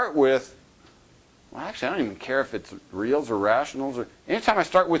I start with, well, actually, I don't even care if it's reals or rationals, or anytime I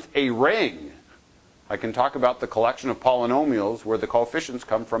start with a ring, I can talk about the collection of polynomials where the coefficients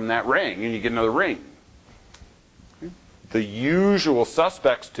come from that ring, and you get another ring. The usual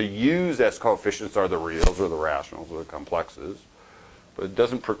suspects to use as coefficients are the reals or the rationals or the complexes. But it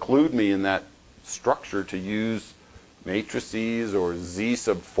doesn't preclude me in that structure to use matrices or z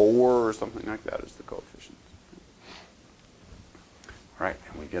sub 4 or something like that as the coefficient. All right,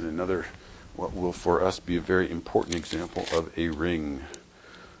 and we get another, what will for us be a very important example of a ring.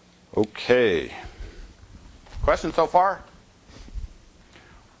 Okay. Questions so far?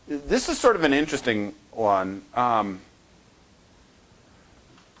 This is sort of an interesting one.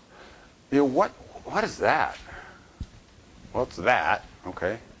 What is that? Well, it's that,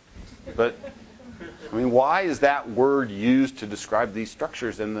 okay. But, I mean, why is that word used to describe these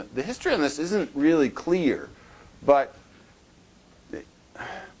structures? And the history on this isn't really clear. But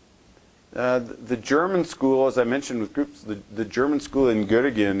the German school, as I mentioned with groups, the German school in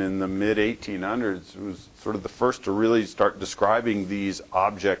Göttingen in the mid-1800s was sort of the first to really start describing these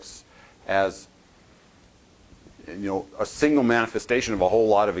objects as, a single manifestation of a whole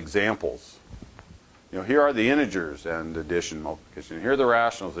lot of examples. Here are the integers and addition, multiplication. Here are the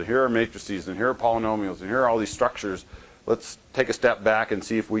rationals, and here are matrices, and here are polynomials, and here are all these structures. Let's take a step back and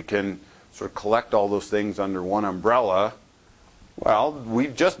see if we can sort of collect all those things under one umbrella. Well,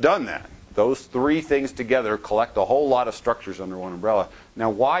 we've just done that. Those three things together collect a whole lot of structures under one umbrella. Now,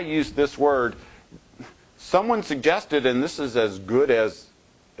 why use this word? Someone suggested, and this is as good as,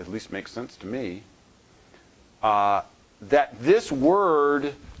 at least makes sense to me, that this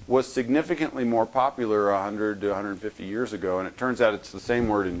word was significantly more popular 100 to 150 years ago, and it turns out it's the same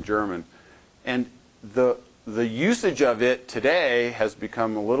word in German. And the usage of it today has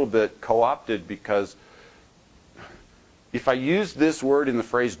become a little bit co-opted, because if I use this word in the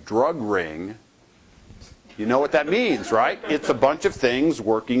phrase drug ring, you know what that means, right? It's a bunch of things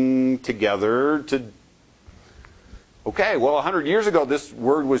working together to... Okay, well, 100 years ago, this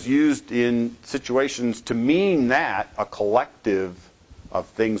word was used in situations to mean that, a collective of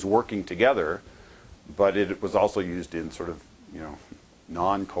things working together, but it was also used in sort of,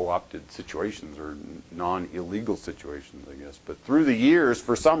 non-co-opted situations or non-illegal situations, I guess. But through the years,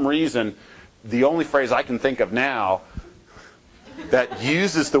 for some reason, the only phrase I can think of now that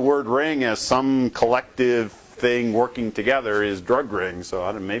uses the word ring as some collective thing working together is drug ring.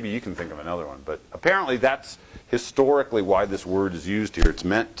 So maybe you can think of another one. But apparently that's historically why this word is used here. It's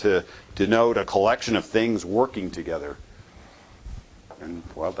meant to denote a collection of things working together. And,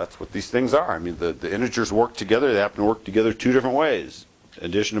 well, that's what these things are. I mean, the integers work together. They happen to work together two different ways,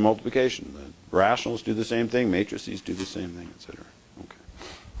 addition and multiplication. The rationals do the same thing. Matrices do the same thing, etc. Okay.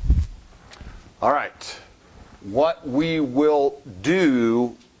 All right. What we will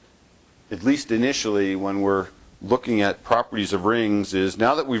do, at least initially when we're looking at properties of rings, is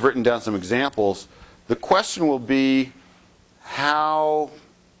now that we've written down some examples, the question will be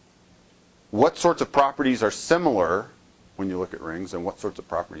what sorts of properties are similar when you look at rings, and what sorts of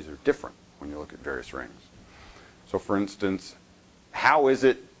properties are different when you look at various rings. So for instance, how is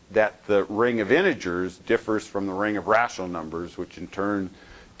it that the ring of integers differs from the ring of rational numbers, which in turn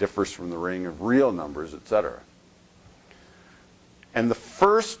differs from the ring of real numbers, etc. And the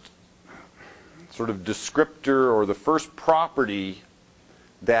first sort of descriptor, or the first property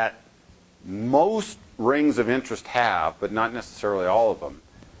that most rings of interest have, but not necessarily all of them,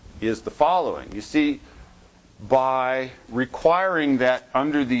 is the following. You see, by requiring that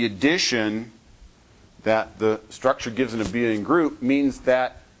under the addition that the structure gives an abelian group means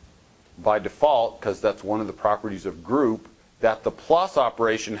that by default, because that's one of the properties of group, that the plus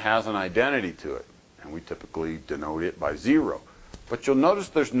operation has an identity to it. And we typically denote it by 0. But you'll notice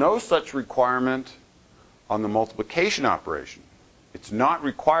there's no such requirement on the multiplication operation. It's not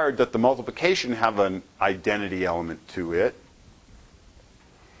required that the multiplication have an identity element to it.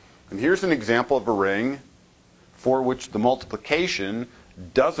 And here's an example of a ring for which the multiplication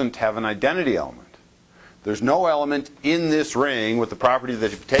doesn't have an identity element. There's no element in this ring with the property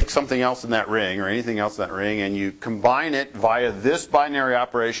that if you take something else in that ring or anything else in that ring and you combine it via this binary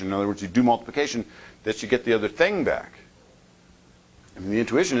operation, in other words, you do multiplication, that you get the other thing back. I mean, the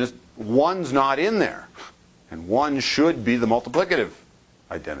intuition is 1's not in there, and 1 should be the multiplicative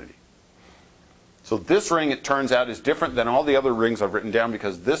identity. So this ring, it turns out, is different than all the other rings I've written down,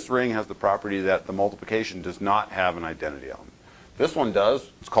 because this ring has the property that the multiplication does not have an identity element. This one does.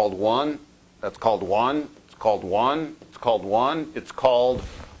 It's called 1. That's called 1. It's called 1. It's called 1. It's called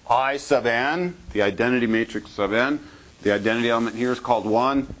I sub n, the identity matrix sub n. The identity element here is called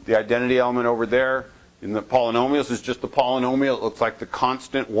 1. The identity element over there in the polynomials is just the polynomial. It looks like the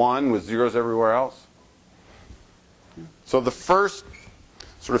constant 1 with zeros everywhere else. So the first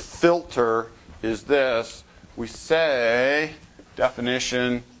sort of filter is this. We say,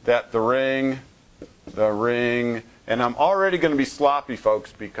 definition, that the ring And I'm already going to be sloppy,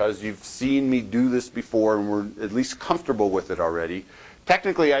 folks, because you've seen me do this before and we're at least comfortable with it already.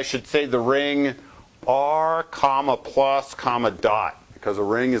 Technically, I should say the ring R, comma, plus, comma, dot, because a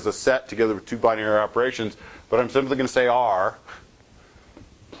ring is a set together with two binary operations. But I'm simply going to say R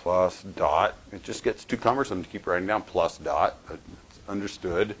plus dot. It just gets too cumbersome to keep writing down plus dot, but it's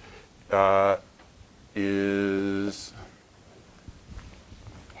understood.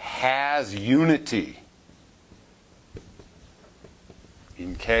 Has unity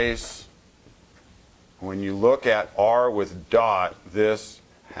in case when you look at R with dot, this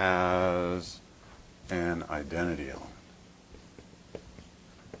has an identity element.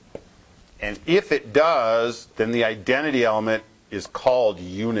 And if it does, then the identity element is called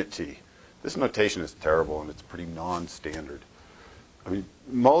unity. This notation is terrible and it's pretty non-standard. I mean,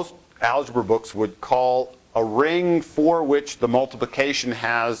 most algebra books would call a ring for which the multiplication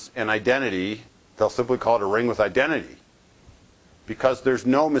has an identity, they'll simply call it a ring with identity. Because there's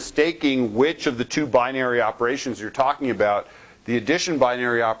no mistaking which of the two binary operations you're talking about. The addition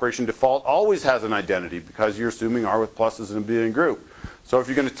binary operation default always has an identity because you're assuming R with plus is an abelian group. So if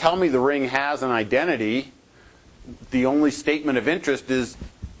you're going to tell me the ring has an identity, the only statement of interest is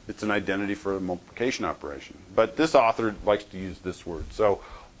it's an identity for a multiplication operation. But this author likes to use this word. So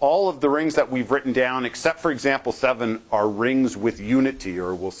all of the rings that we've written down, except for example 7, are rings with unity,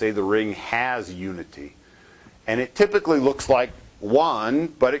 or we'll say the ring has unity. And it typically looks like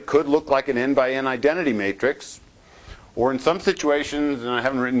 1, but it could look like an n by n identity matrix. Or in some situations, and I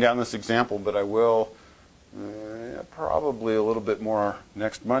haven't written down this example, but I will probably a little bit more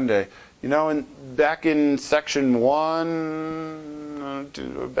next Monday. You know, back in section 1,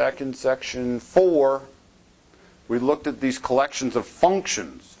 back in section 4, we looked at these collections of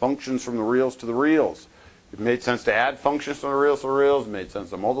functions from the reals to the reals. It made sense to add functions from the reals to the reals. It made sense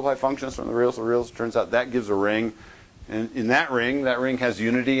to multiply functions from the reals to the reals. Turns out that gives a ring. And in that ring has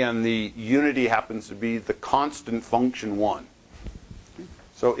unity, and the unity happens to be the constant function 1.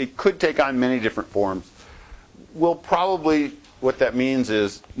 So it could take on many different forms. We'll probably, what that means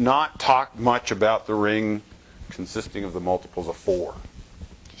is, not talk much about the ring consisting of the multiples of 4,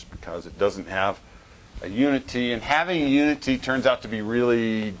 just because it doesn't have a unity, and having a unity turns out to be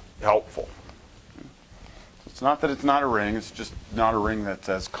really helpful. It's not that it's not a ring, it's just not a ring that's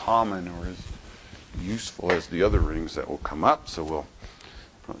as common or as useful as the other rings that will come up. So we'll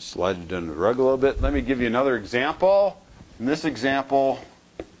probably slide it under the rug a little bit. Let me give you another example. And this example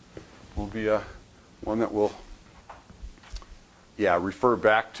will be one that we'll refer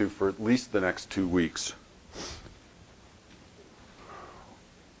back to for at least the next 2 weeks.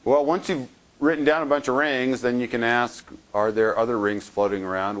 Well, once you've written down a bunch of rings, then you can ask, are there other rings floating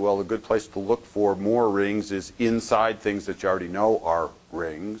around? Well, a good place to look for more rings is inside things that you already know are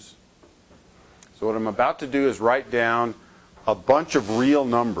rings. So what I'm about to do is write down a bunch of real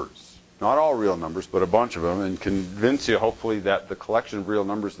numbers. Not all real numbers, but a bunch of them, and convince you, hopefully, that the collection of real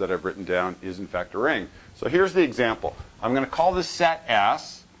numbers that I've written down is, in fact, a ring. So here's the example. I'm going to call this set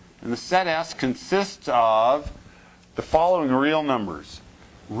S, and the set S consists of the following real numbers.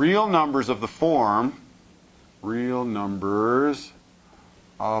 Real numbers of the form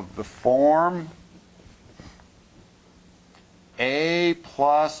a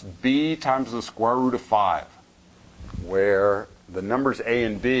plus b times the square root of 5, where the numbers a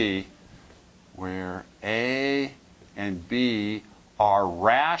and b, where a and b are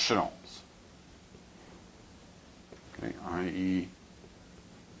rationals, okay, i.e.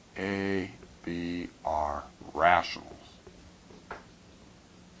 a, b are rationals.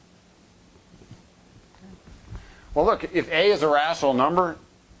 Well, look, if a is a rational number,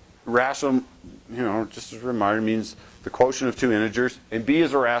 rational, just as a reminder, means the quotient of two integers, and b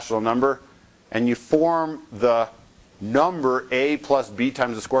is a rational number, and you form the number a plus b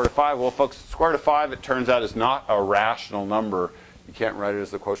times the square root of 5. Well, folks, the square root of 5, it turns out, is not a rational number. You can't write it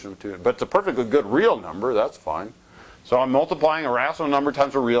as the quotient of two, but it's a perfectly good real number. That's fine. So I'm multiplying a rational number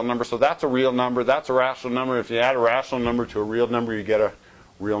times a real number, so that's a real number. That's a rational number. If you add a rational number to a real number, you get a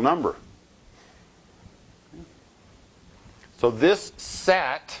real number. So this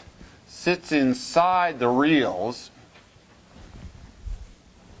set sits inside the reals.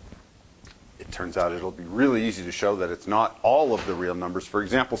 It turns out it'll be really easy to show that it's not all of the real numbers. For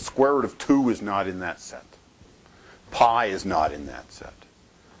example, square root of 2 is not in that set. Pi is not in that set.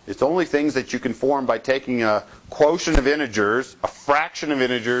 It's only things that you can form by taking a quotient of integers, a fraction of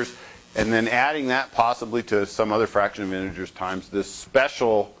integers, and then adding that possibly to some other fraction of integers times this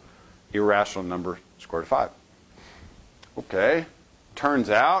special irrational number, square root of 5. Okay, turns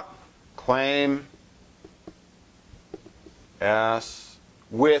out claim S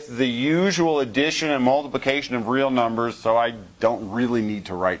with the usual addition and multiplication of real numbers, so I don't really need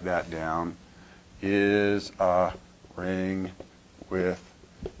to write that down, is a ring with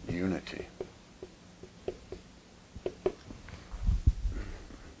unity.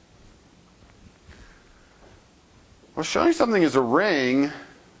 Well, showing something is a ring,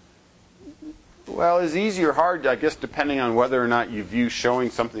 well, is easy or hard, I guess, depending on whether or not you view showing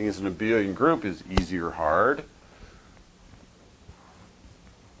something as an abelian group is easy or hard.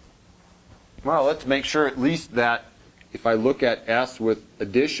 Well, let's make sure at least that if I look at S with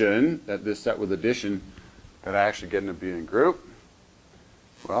addition, that this set with addition, that I actually get an abelian group.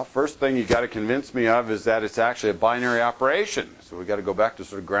 Well, first thing you got to convince me of is that it's actually a binary operation. So we've got to go back to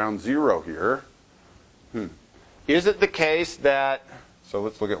sort of ground zero here. Is it the case that, so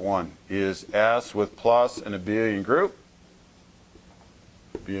let's look at one, is S with plus an abelian group?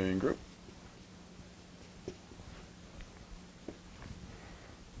 Abelian group.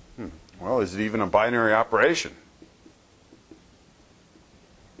 Well, is it even a binary operation?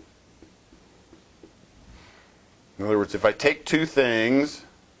 In other words, if I take two things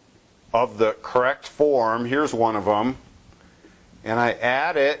of the correct form, here's one of them, and I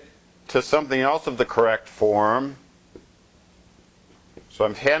add it to something else of the correct form, so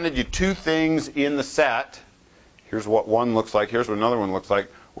I've handed you two things in the set, here's what one looks like, here's what another one looks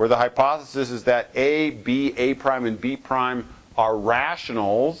like, where the hypothesis is that A, B, A prime, and B prime are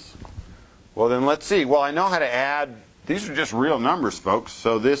rationals. Well, then let's see. Well, I know how to add. These are just real numbers, folks.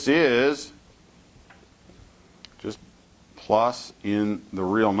 So this is just plus in the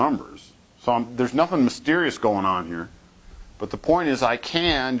real numbers. So there's nothing mysterious going on here. But the point is I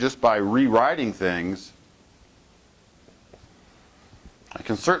can, just by rewriting things, I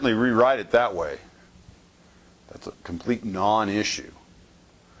can certainly rewrite it that way. That's a complete non-issue.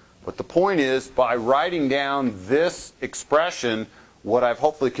 But the point is, by writing down this expression, what I've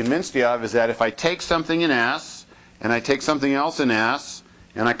hopefully convinced you of is that if I take something in S, and I take something else in S,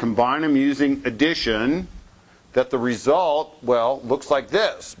 and I combine them using addition, that the result, well, looks like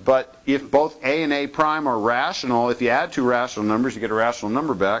this. But if both A and A prime are rational, if you add two rational numbers, you get a rational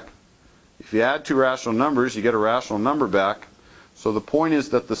number back. If you add two rational numbers, you get a rational number back. So the point is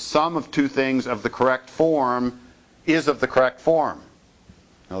that the sum of two things of the correct form is of the correct form.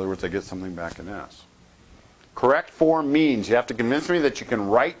 In other words, I get something back in S. Correct form means you have to convince me that you can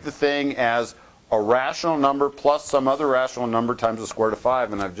write the thing as a rational number plus some other rational number times the square root of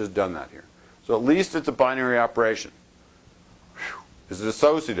 5, and I've just done that here. So at least it's a binary operation. Whew. Is it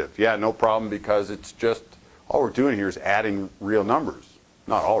associative? Yeah, no problem, because it's just, all we're doing here is adding real numbers.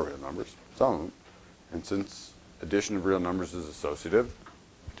 Not all real numbers, some of them. And since addition of real numbers is associative,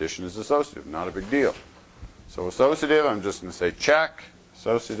 addition is associative, not a big deal. So associative, I'm just going to say check,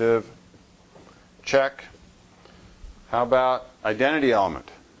 associative, check. How about identity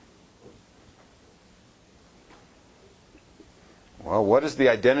element? Well, what is the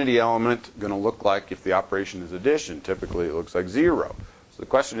identity element going to look like if the operation is addition? Typically, it looks like 0. So the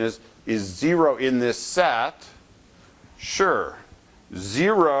question is 0 in this set? Sure.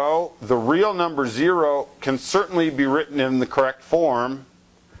 0, the real number 0, can certainly be written in the correct form.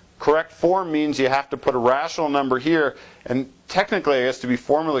 Correct form means you have to put a rational number here. And technically, I guess to be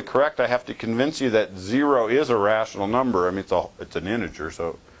formally correct, I have to convince you that 0 is a rational number. I mean, it's an integer, so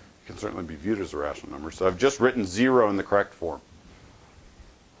it can certainly be viewed as a rational number. So I've just written 0 in the correct form.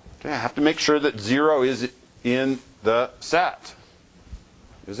 Okay, I have to make sure that 0 is in the set.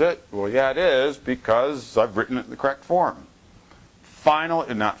 Is it? Well, yeah, it is, because I've written it in the correct form.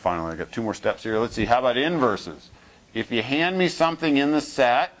 Not finally, I've got two more steps here. Let's see, how about inverses? If you hand me something in the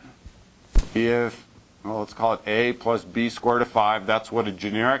set, well, let's call it A plus B squared root of 5, that's what a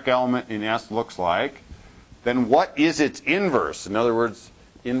generic element in S looks like, then what is its inverse? In other words,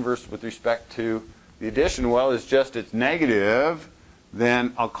 inverse with respect to the addition, well, is just it's negative.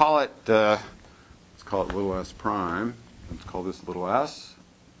 Then I'll call it, let's call it little s prime. Let's call this little s.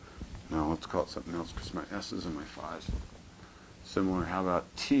 No, let's call it something else because my s's and my phi's. Similar, how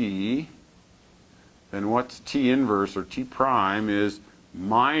about t? Then what's t inverse, or t prime, is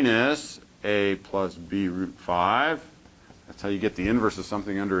minus a plus b root 5. That's how you get the inverse of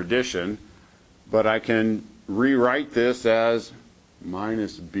something under addition. But I can rewrite this as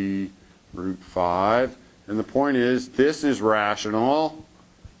minus b root 5. And the point is, this is rational.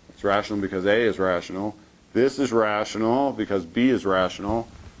 It's rational because A is rational. This is rational because B is rational.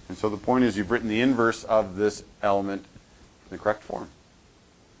 And so the point is, you've written the inverse of this element in the correct form.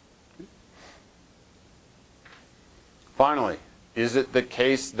 Finally, is it the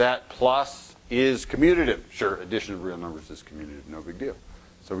case that plus is commutative? Sure, addition of real numbers is commutative, no big deal.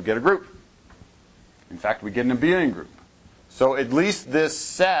 So we get a group. In fact, we get an abelian group. So at least this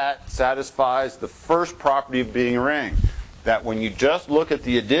set satisfies the first property of being a ring, that when you just look at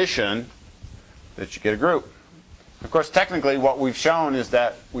the addition, that you get a group. Of course, technically what we've shown is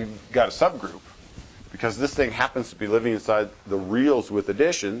that we've got a subgroup, because this thing happens to be living inside the reals with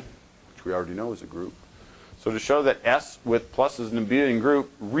addition, which we already know is a group. So to show that S with plus is an abelian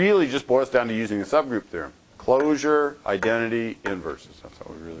group really just boils down to using the subgroup theorem. Closure, identity, inverses. That's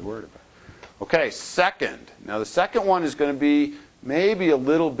all we really worried about. Okay, second. Now the second one is going to be maybe a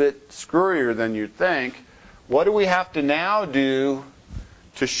little bit screwier than you'd think. What do we have to now do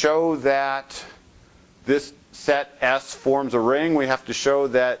to show that this set S forms a ring? We have to show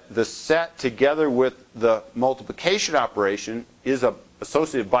that the set together with the multiplication operation is an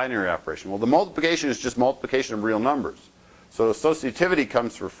associative binary operation. Well, the multiplication is just multiplication of real numbers. So associativity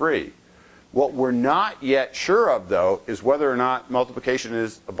comes for free. What we're not yet sure of, though, is whether or not multiplication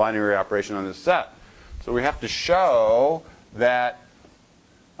is a binary operation on this set. So we have to show that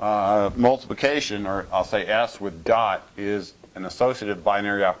multiplication, or I'll say S with dot, is an associative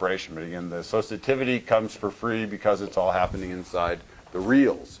binary operation. But again, the associativity comes for free because it's all happening inside the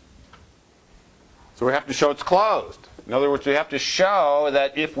reals. So we have to show it's closed. In other words, we have to show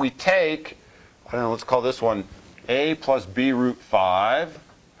that if we take, I don't know, let's call this one A plus B root 5,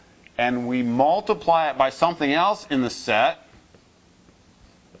 and we multiply it by something else in the set.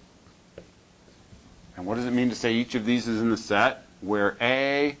 And what does it mean to say each of these is in the set? Where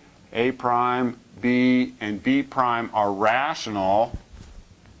A prime, B, and B prime are rational,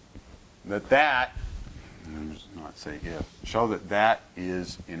 that, I'm just not say if, show that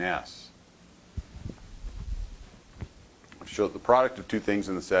is in S. Show that the product of two things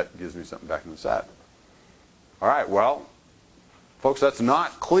in the set gives me something back in the set. All right, well, folks, that's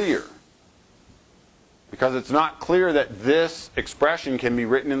not clear, because it's not clear that this expression can be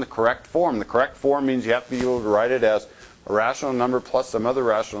written in the correct form. The correct form means you have to be able to write it as a rational number plus some other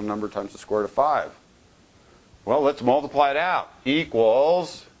rational number times the square root of 5. Well, let's multiply it out.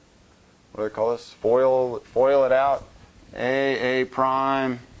 Equals, what do I call this? Foil it out. A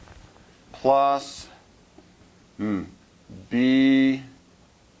prime plus B,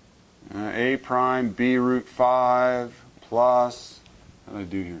 A prime B root 5 plus, what did I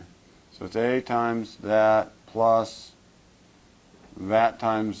do here? So it's A times that plus that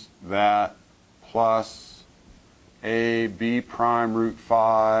times that plus A B prime root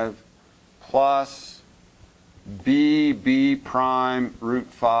 5 plus B B prime root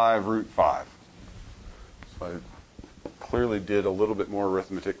 5 root 5. So I clearly did a little bit more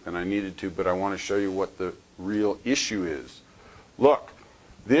arithmetic than I needed to, but I want to show you what the real issue is. Look,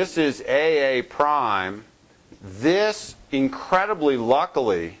 this is AA prime. This, incredibly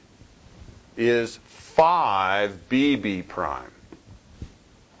luckily, is 5BB prime.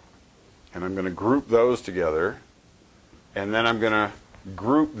 And I'm going to group those together. And then I'm going to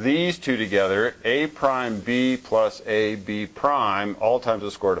group these two together, A prime B plus AB prime, all times the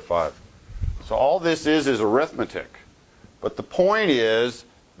square root of 5. So all this is arithmetic. But the point is,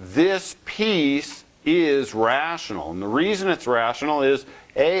 this piece is rational. And the reason it's rational is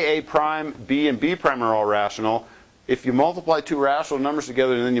A prime, B, and B prime are all rational. If you multiply two rational numbers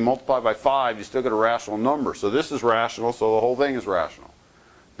together and then you multiply by 5, you still get a rational number. So this is rational, so the whole thing is rational.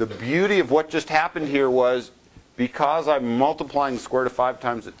 The beauty of what just happened here was, because I'm multiplying the square root of 5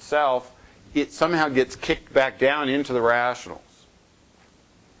 times itself, it somehow gets kicked back down into the rationals.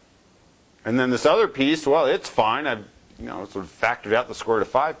 And then this other piece, well, it's fine. I've sort of factored out the square root of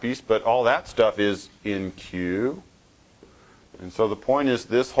 5 piece, but all that stuff is in Q. And so the point is,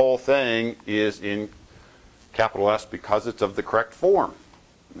 this whole thing is in capital S because it's of the correct form.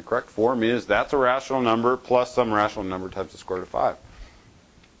 And the correct form is that's a rational number plus some rational number times the square root of 5.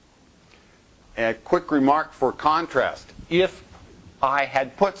 A quick remark for contrast. If I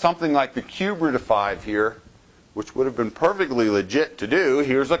had put something like the cube root of 5 here, which would have been perfectly legit to do,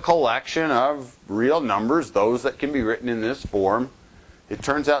 here's a collection of real numbers, those that can be written in this form. It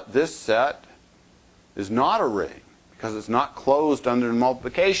turns out this set is not a ring because it's not closed under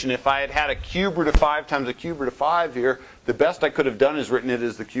multiplication. If I had had a cube root of 5 times a cube root of 5 here, the best I could have done is written it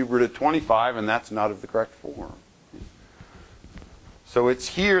as the cube root of 25, and that's not of the correct form. So it's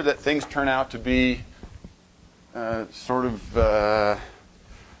here that things turn out to be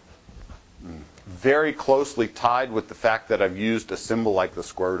very closely tied with the fact that I've used a symbol like the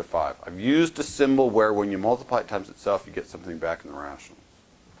square root of 5. I've used a symbol where when you multiply it times itself, you get something back in the rationals.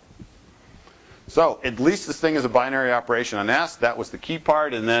 So at least this thing is a binary operation on S. That was the key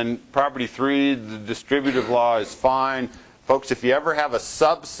part. And then property 3, the distributive law is fine. Folks, if you ever have a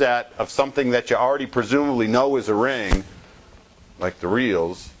subset of something that you already presumably know is a ring, like the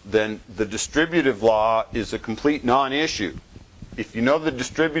reals, then the distributive law is a complete non-issue. If you know the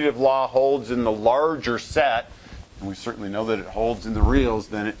distributive law holds in the larger set, and we certainly know that it holds in the reals,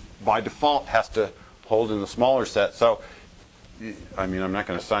 then it by default has to hold in the smaller set. So, I mean, I'm not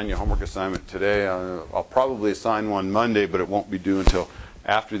going to assign you a homework assignment today. I'll probably assign one Monday, but it won't be due until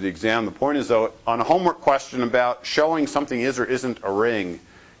after the exam. The point is, though, on a homework question about showing something is or isn't a ring,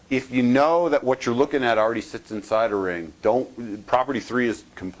 if you know that what you're looking at already sits inside a ring, property 3 is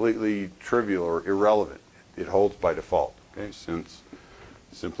completely trivial or irrelevant. It holds by default, okay, since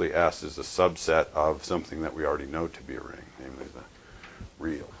simply S is a subset of something that we already know to be a ring, namely the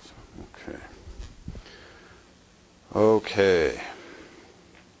reals. Okay. Okay.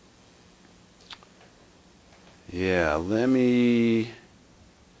 Yeah,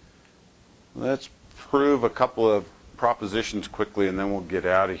 let's prove a couple of propositions quickly, and then we'll get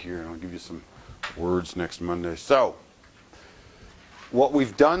out of here, and I'll give you some words next Monday. So, what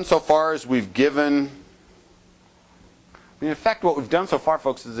we've done so far is we've given, in effect, what we've done so far,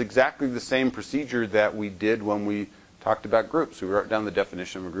 folks, is exactly the same procedure that we did when we talked about groups. We wrote down the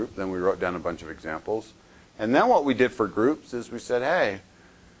definition of a group, then we wrote down a bunch of examples. And then what we did for groups is we said, hey,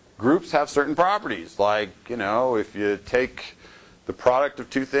 groups have certain properties. Like, you know, if you take the product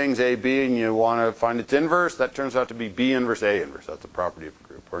of two things, A, B, and you want to find its inverse, that turns out to be B inverse A inverse. That's a property of a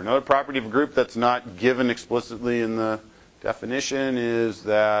group. Or another property of a group that's not given explicitly in the definition is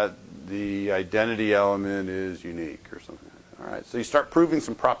that the identity element is unique or something like that. All right, so you start proving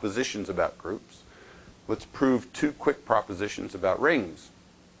some propositions about groups. Let's prove two quick propositions about rings.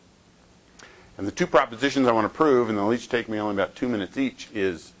 And the two propositions I want to prove, and they'll each take me only about 2 minutes each,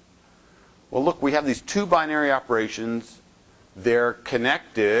 is, well, look, we have these two binary operations. They're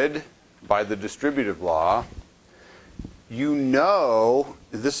connected by the distributive law. You know,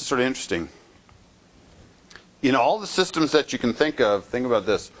 this is sort of interesting. In all the systems that you can think of, think about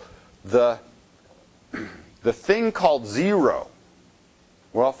this. The thing called 0,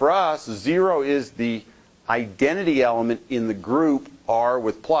 well, for us, 0 is the identity element in the group R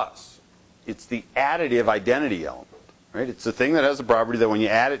with plus. It's the additive identity element, right? It's the thing that has the property that when you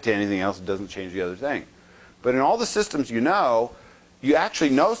add it to anything else, it doesn't change the other thing. But in all the systems you actually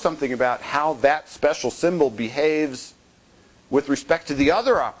know something about how that special symbol behaves with respect to the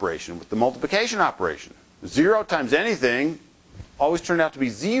other operation, with the multiplication operation. 0 times anything always turned out to be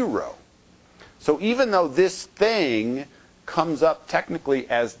 0. So even though this thing comes up technically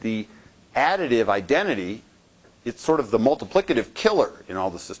as the additive identity, it's sort of the multiplicative killer in all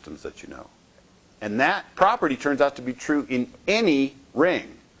the systems that you know. And that property turns out to be true in any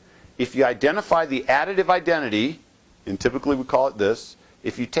ring. If you identify the additive identity, and typically we call it this,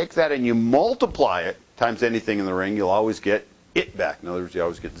 if you take that and you multiply it times anything in the ring, you'll always get it back. In other words, you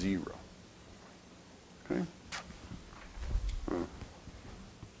always get 0. Okay?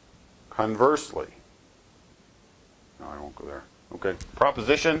 Conversely, no, I won't go there. Okay,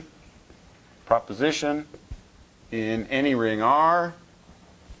 proposition in any ring R,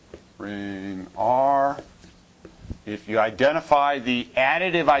 if you identify the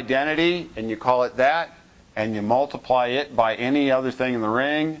additive identity and you call it that, and you multiply it by any other thing in the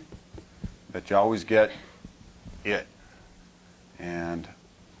ring, that you always get it. And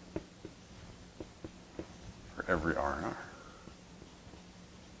for every R and R.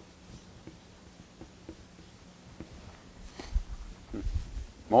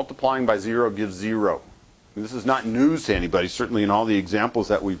 Multiplying by 0 gives 0. This is not news to anybody. Certainly in all the examples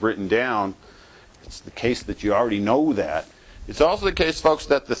that we've written down, it's the case that you already know that. It's also the case, folks,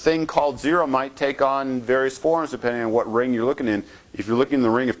 that the thing called 0 might take on various forms depending on what ring you're looking in. If you're looking in the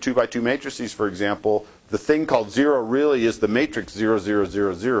ring of 2 by 2 matrices, for example, the thing called 0 really is the matrix 0, 0,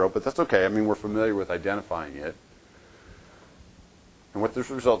 0, 0, but that's okay. I mean, we're familiar with identifying it. And what this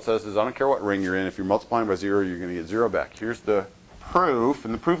result says is, I don't care what ring you're in, if you're multiplying by 0, you're going to get 0 back. Here's the proof,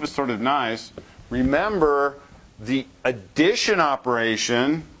 and the proof is sort of nice. Remember, the addition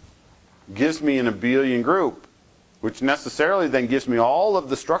operation gives me an abelian group, which necessarily then gives me all of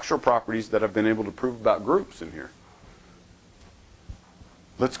the structural properties that I've been able to prove about groups in here.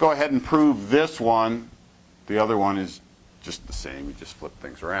 Let's go ahead and prove this one. The other one is just the same. You just flip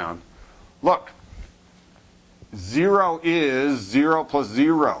things around. Look, 0 is 0 plus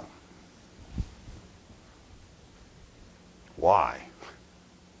 0. Why?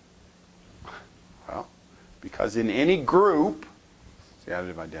 Well, because in any group, it's the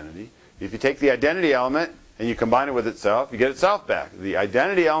additive identity, if you take the identity element and you combine it with itself, you get itself back. The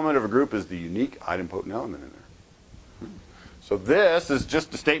identity element of a group is the unique idempotent element in there. So this is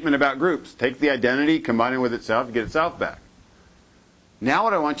just a statement about groups. Take the identity, combine it with itself, you get itself back. Now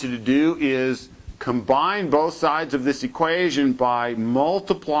what I want you to do is combine both sides of this equation by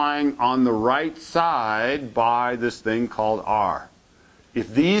multiplying on the right side by this thing called r.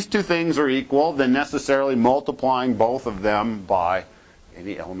 If these two things are equal, then necessarily multiplying both of them by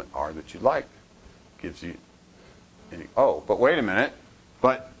any element r that you like gives you any. Oh, but wait a minute.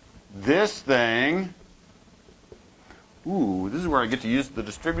 But this thing, this is where I get to use the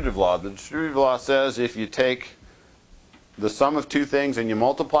distributive law. The distributive law says if you take the sum of two things and you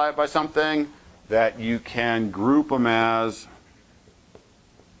multiply it by something, that you can group them as,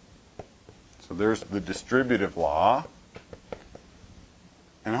 so there's the distributive law.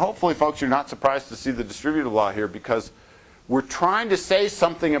 And hopefully, folks, you're not surprised to see the distributive law here, because we're trying to say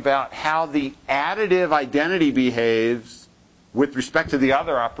something about how the additive identity behaves with respect to the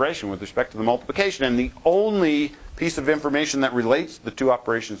other operation, with respect to the multiplication. And the only piece of information that relates the two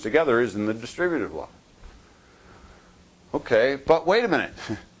operations together is in the distributive law. Okay, but wait a minute.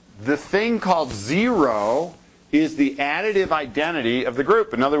 The thing called 0 is the additive identity of the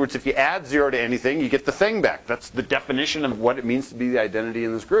group. In other words, if you add 0 to anything, you get the thing back. That's the definition of what it means to be the identity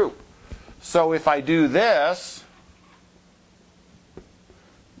in this group. So if I do this,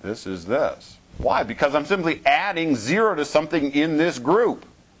 this is this. Why? Because I'm simply adding 0 to something in this group.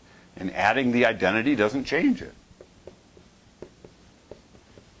 And adding the identity doesn't change it.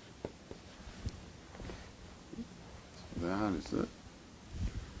 So that is it.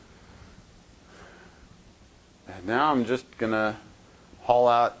 And now I'm just going to haul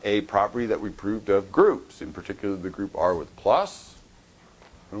out a property that we proved of groups, in particular the group R with plus.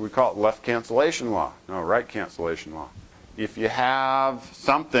 What do we call it? Left cancellation law. No, right cancellation law. If you have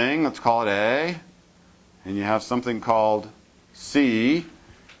something, let's call it A, and you have something called C,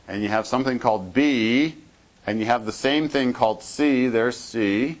 and you have something called B, and you have the same thing called C, there's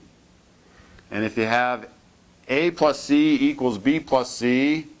C. And if you have A plus C equals B plus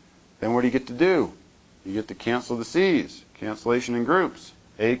C, then what do you get to do? You get to cancel the C's. Cancellation in groups.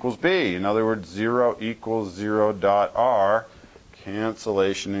 A equals B. In other words, 0 equals 0 dot R.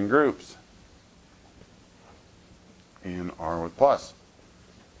 Cancellation in groups. And R with plus.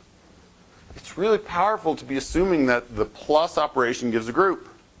 It's really powerful to be assuming that the plus operation gives a group.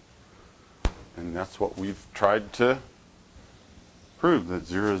 And that's what we've tried to prove, that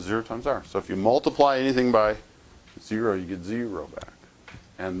 0 is 0 times R. So if you multiply anything by 0, you get 0 back.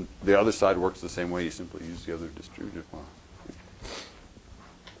 And the other side works the same way. You simply use the other distributive law.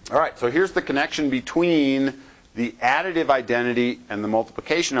 All right, so here's the connection between the additive identity and the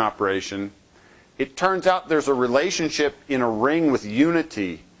multiplication operation. It turns out there's a relationship in a ring with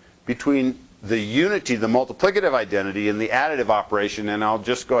unity between the unity, the multiplicative identity, and the additive operation. And I'll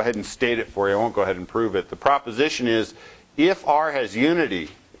just go ahead and state it for you. I won't go ahead and prove it. The proposition is, if R has unity,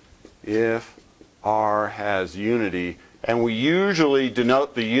 and we usually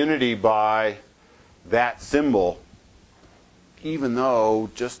denote the unity by that symbol, even though,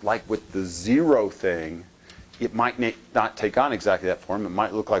 just like with the 0 thing, it might not take on exactly that form. It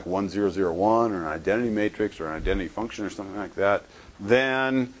might look like 1001 or an identity matrix or an identity function or something like that.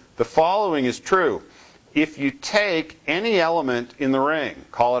 Then the following is true. If you take any element in the ring,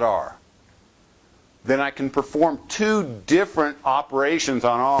 call it R, then I can perform two different operations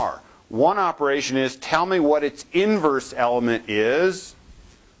on R. One operation is tell me what its inverse element is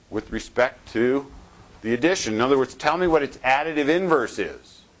with respect to the addition. In other words, tell me what its additive inverse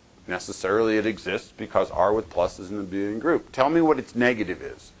is. Necessarily it exists because R with plus is in the beginning group. Tell me what its negative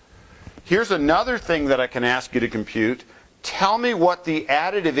is. Here's another thing that I can ask you to compute. Tell me what the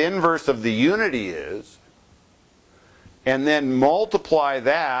additive inverse of the unity is, and then multiply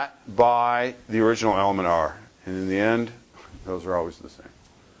that by the original element R. And in the end, those are always the same.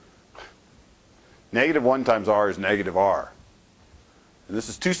 Negative 1 times R is negative R. And this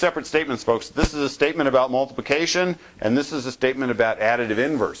is two separate statements, folks. This is a statement about multiplication, and this is a statement about additive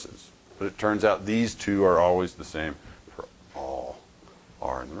inverses. But it turns out these two are always the same for all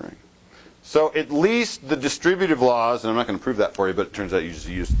R in the ring. So at least the distributive laws, and I'm not going to prove that for you, but it turns out you just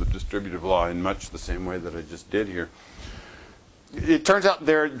use the distributive law in much the same way that I just did here. It turns out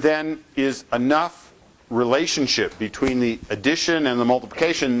there then is enough relationship between the addition and the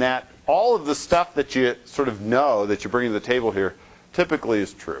multiplication that all of the stuff that you sort of know that you're bringing to the table here typically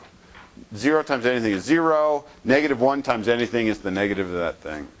is true. 0 times anything is 0. Negative 1 times anything is the negative of that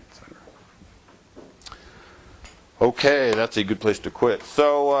thing, etc. Okay, that's a good place to quit.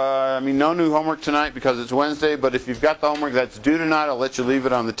 So, no new homework tonight because it's Wednesday, but if you've got the homework that's due tonight, I'll let you leave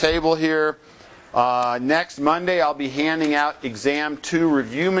it on the table here. Next Monday, I'll be handing out Exam 2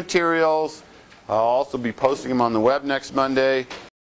 review materials. I'll also be posting them on the web next Monday.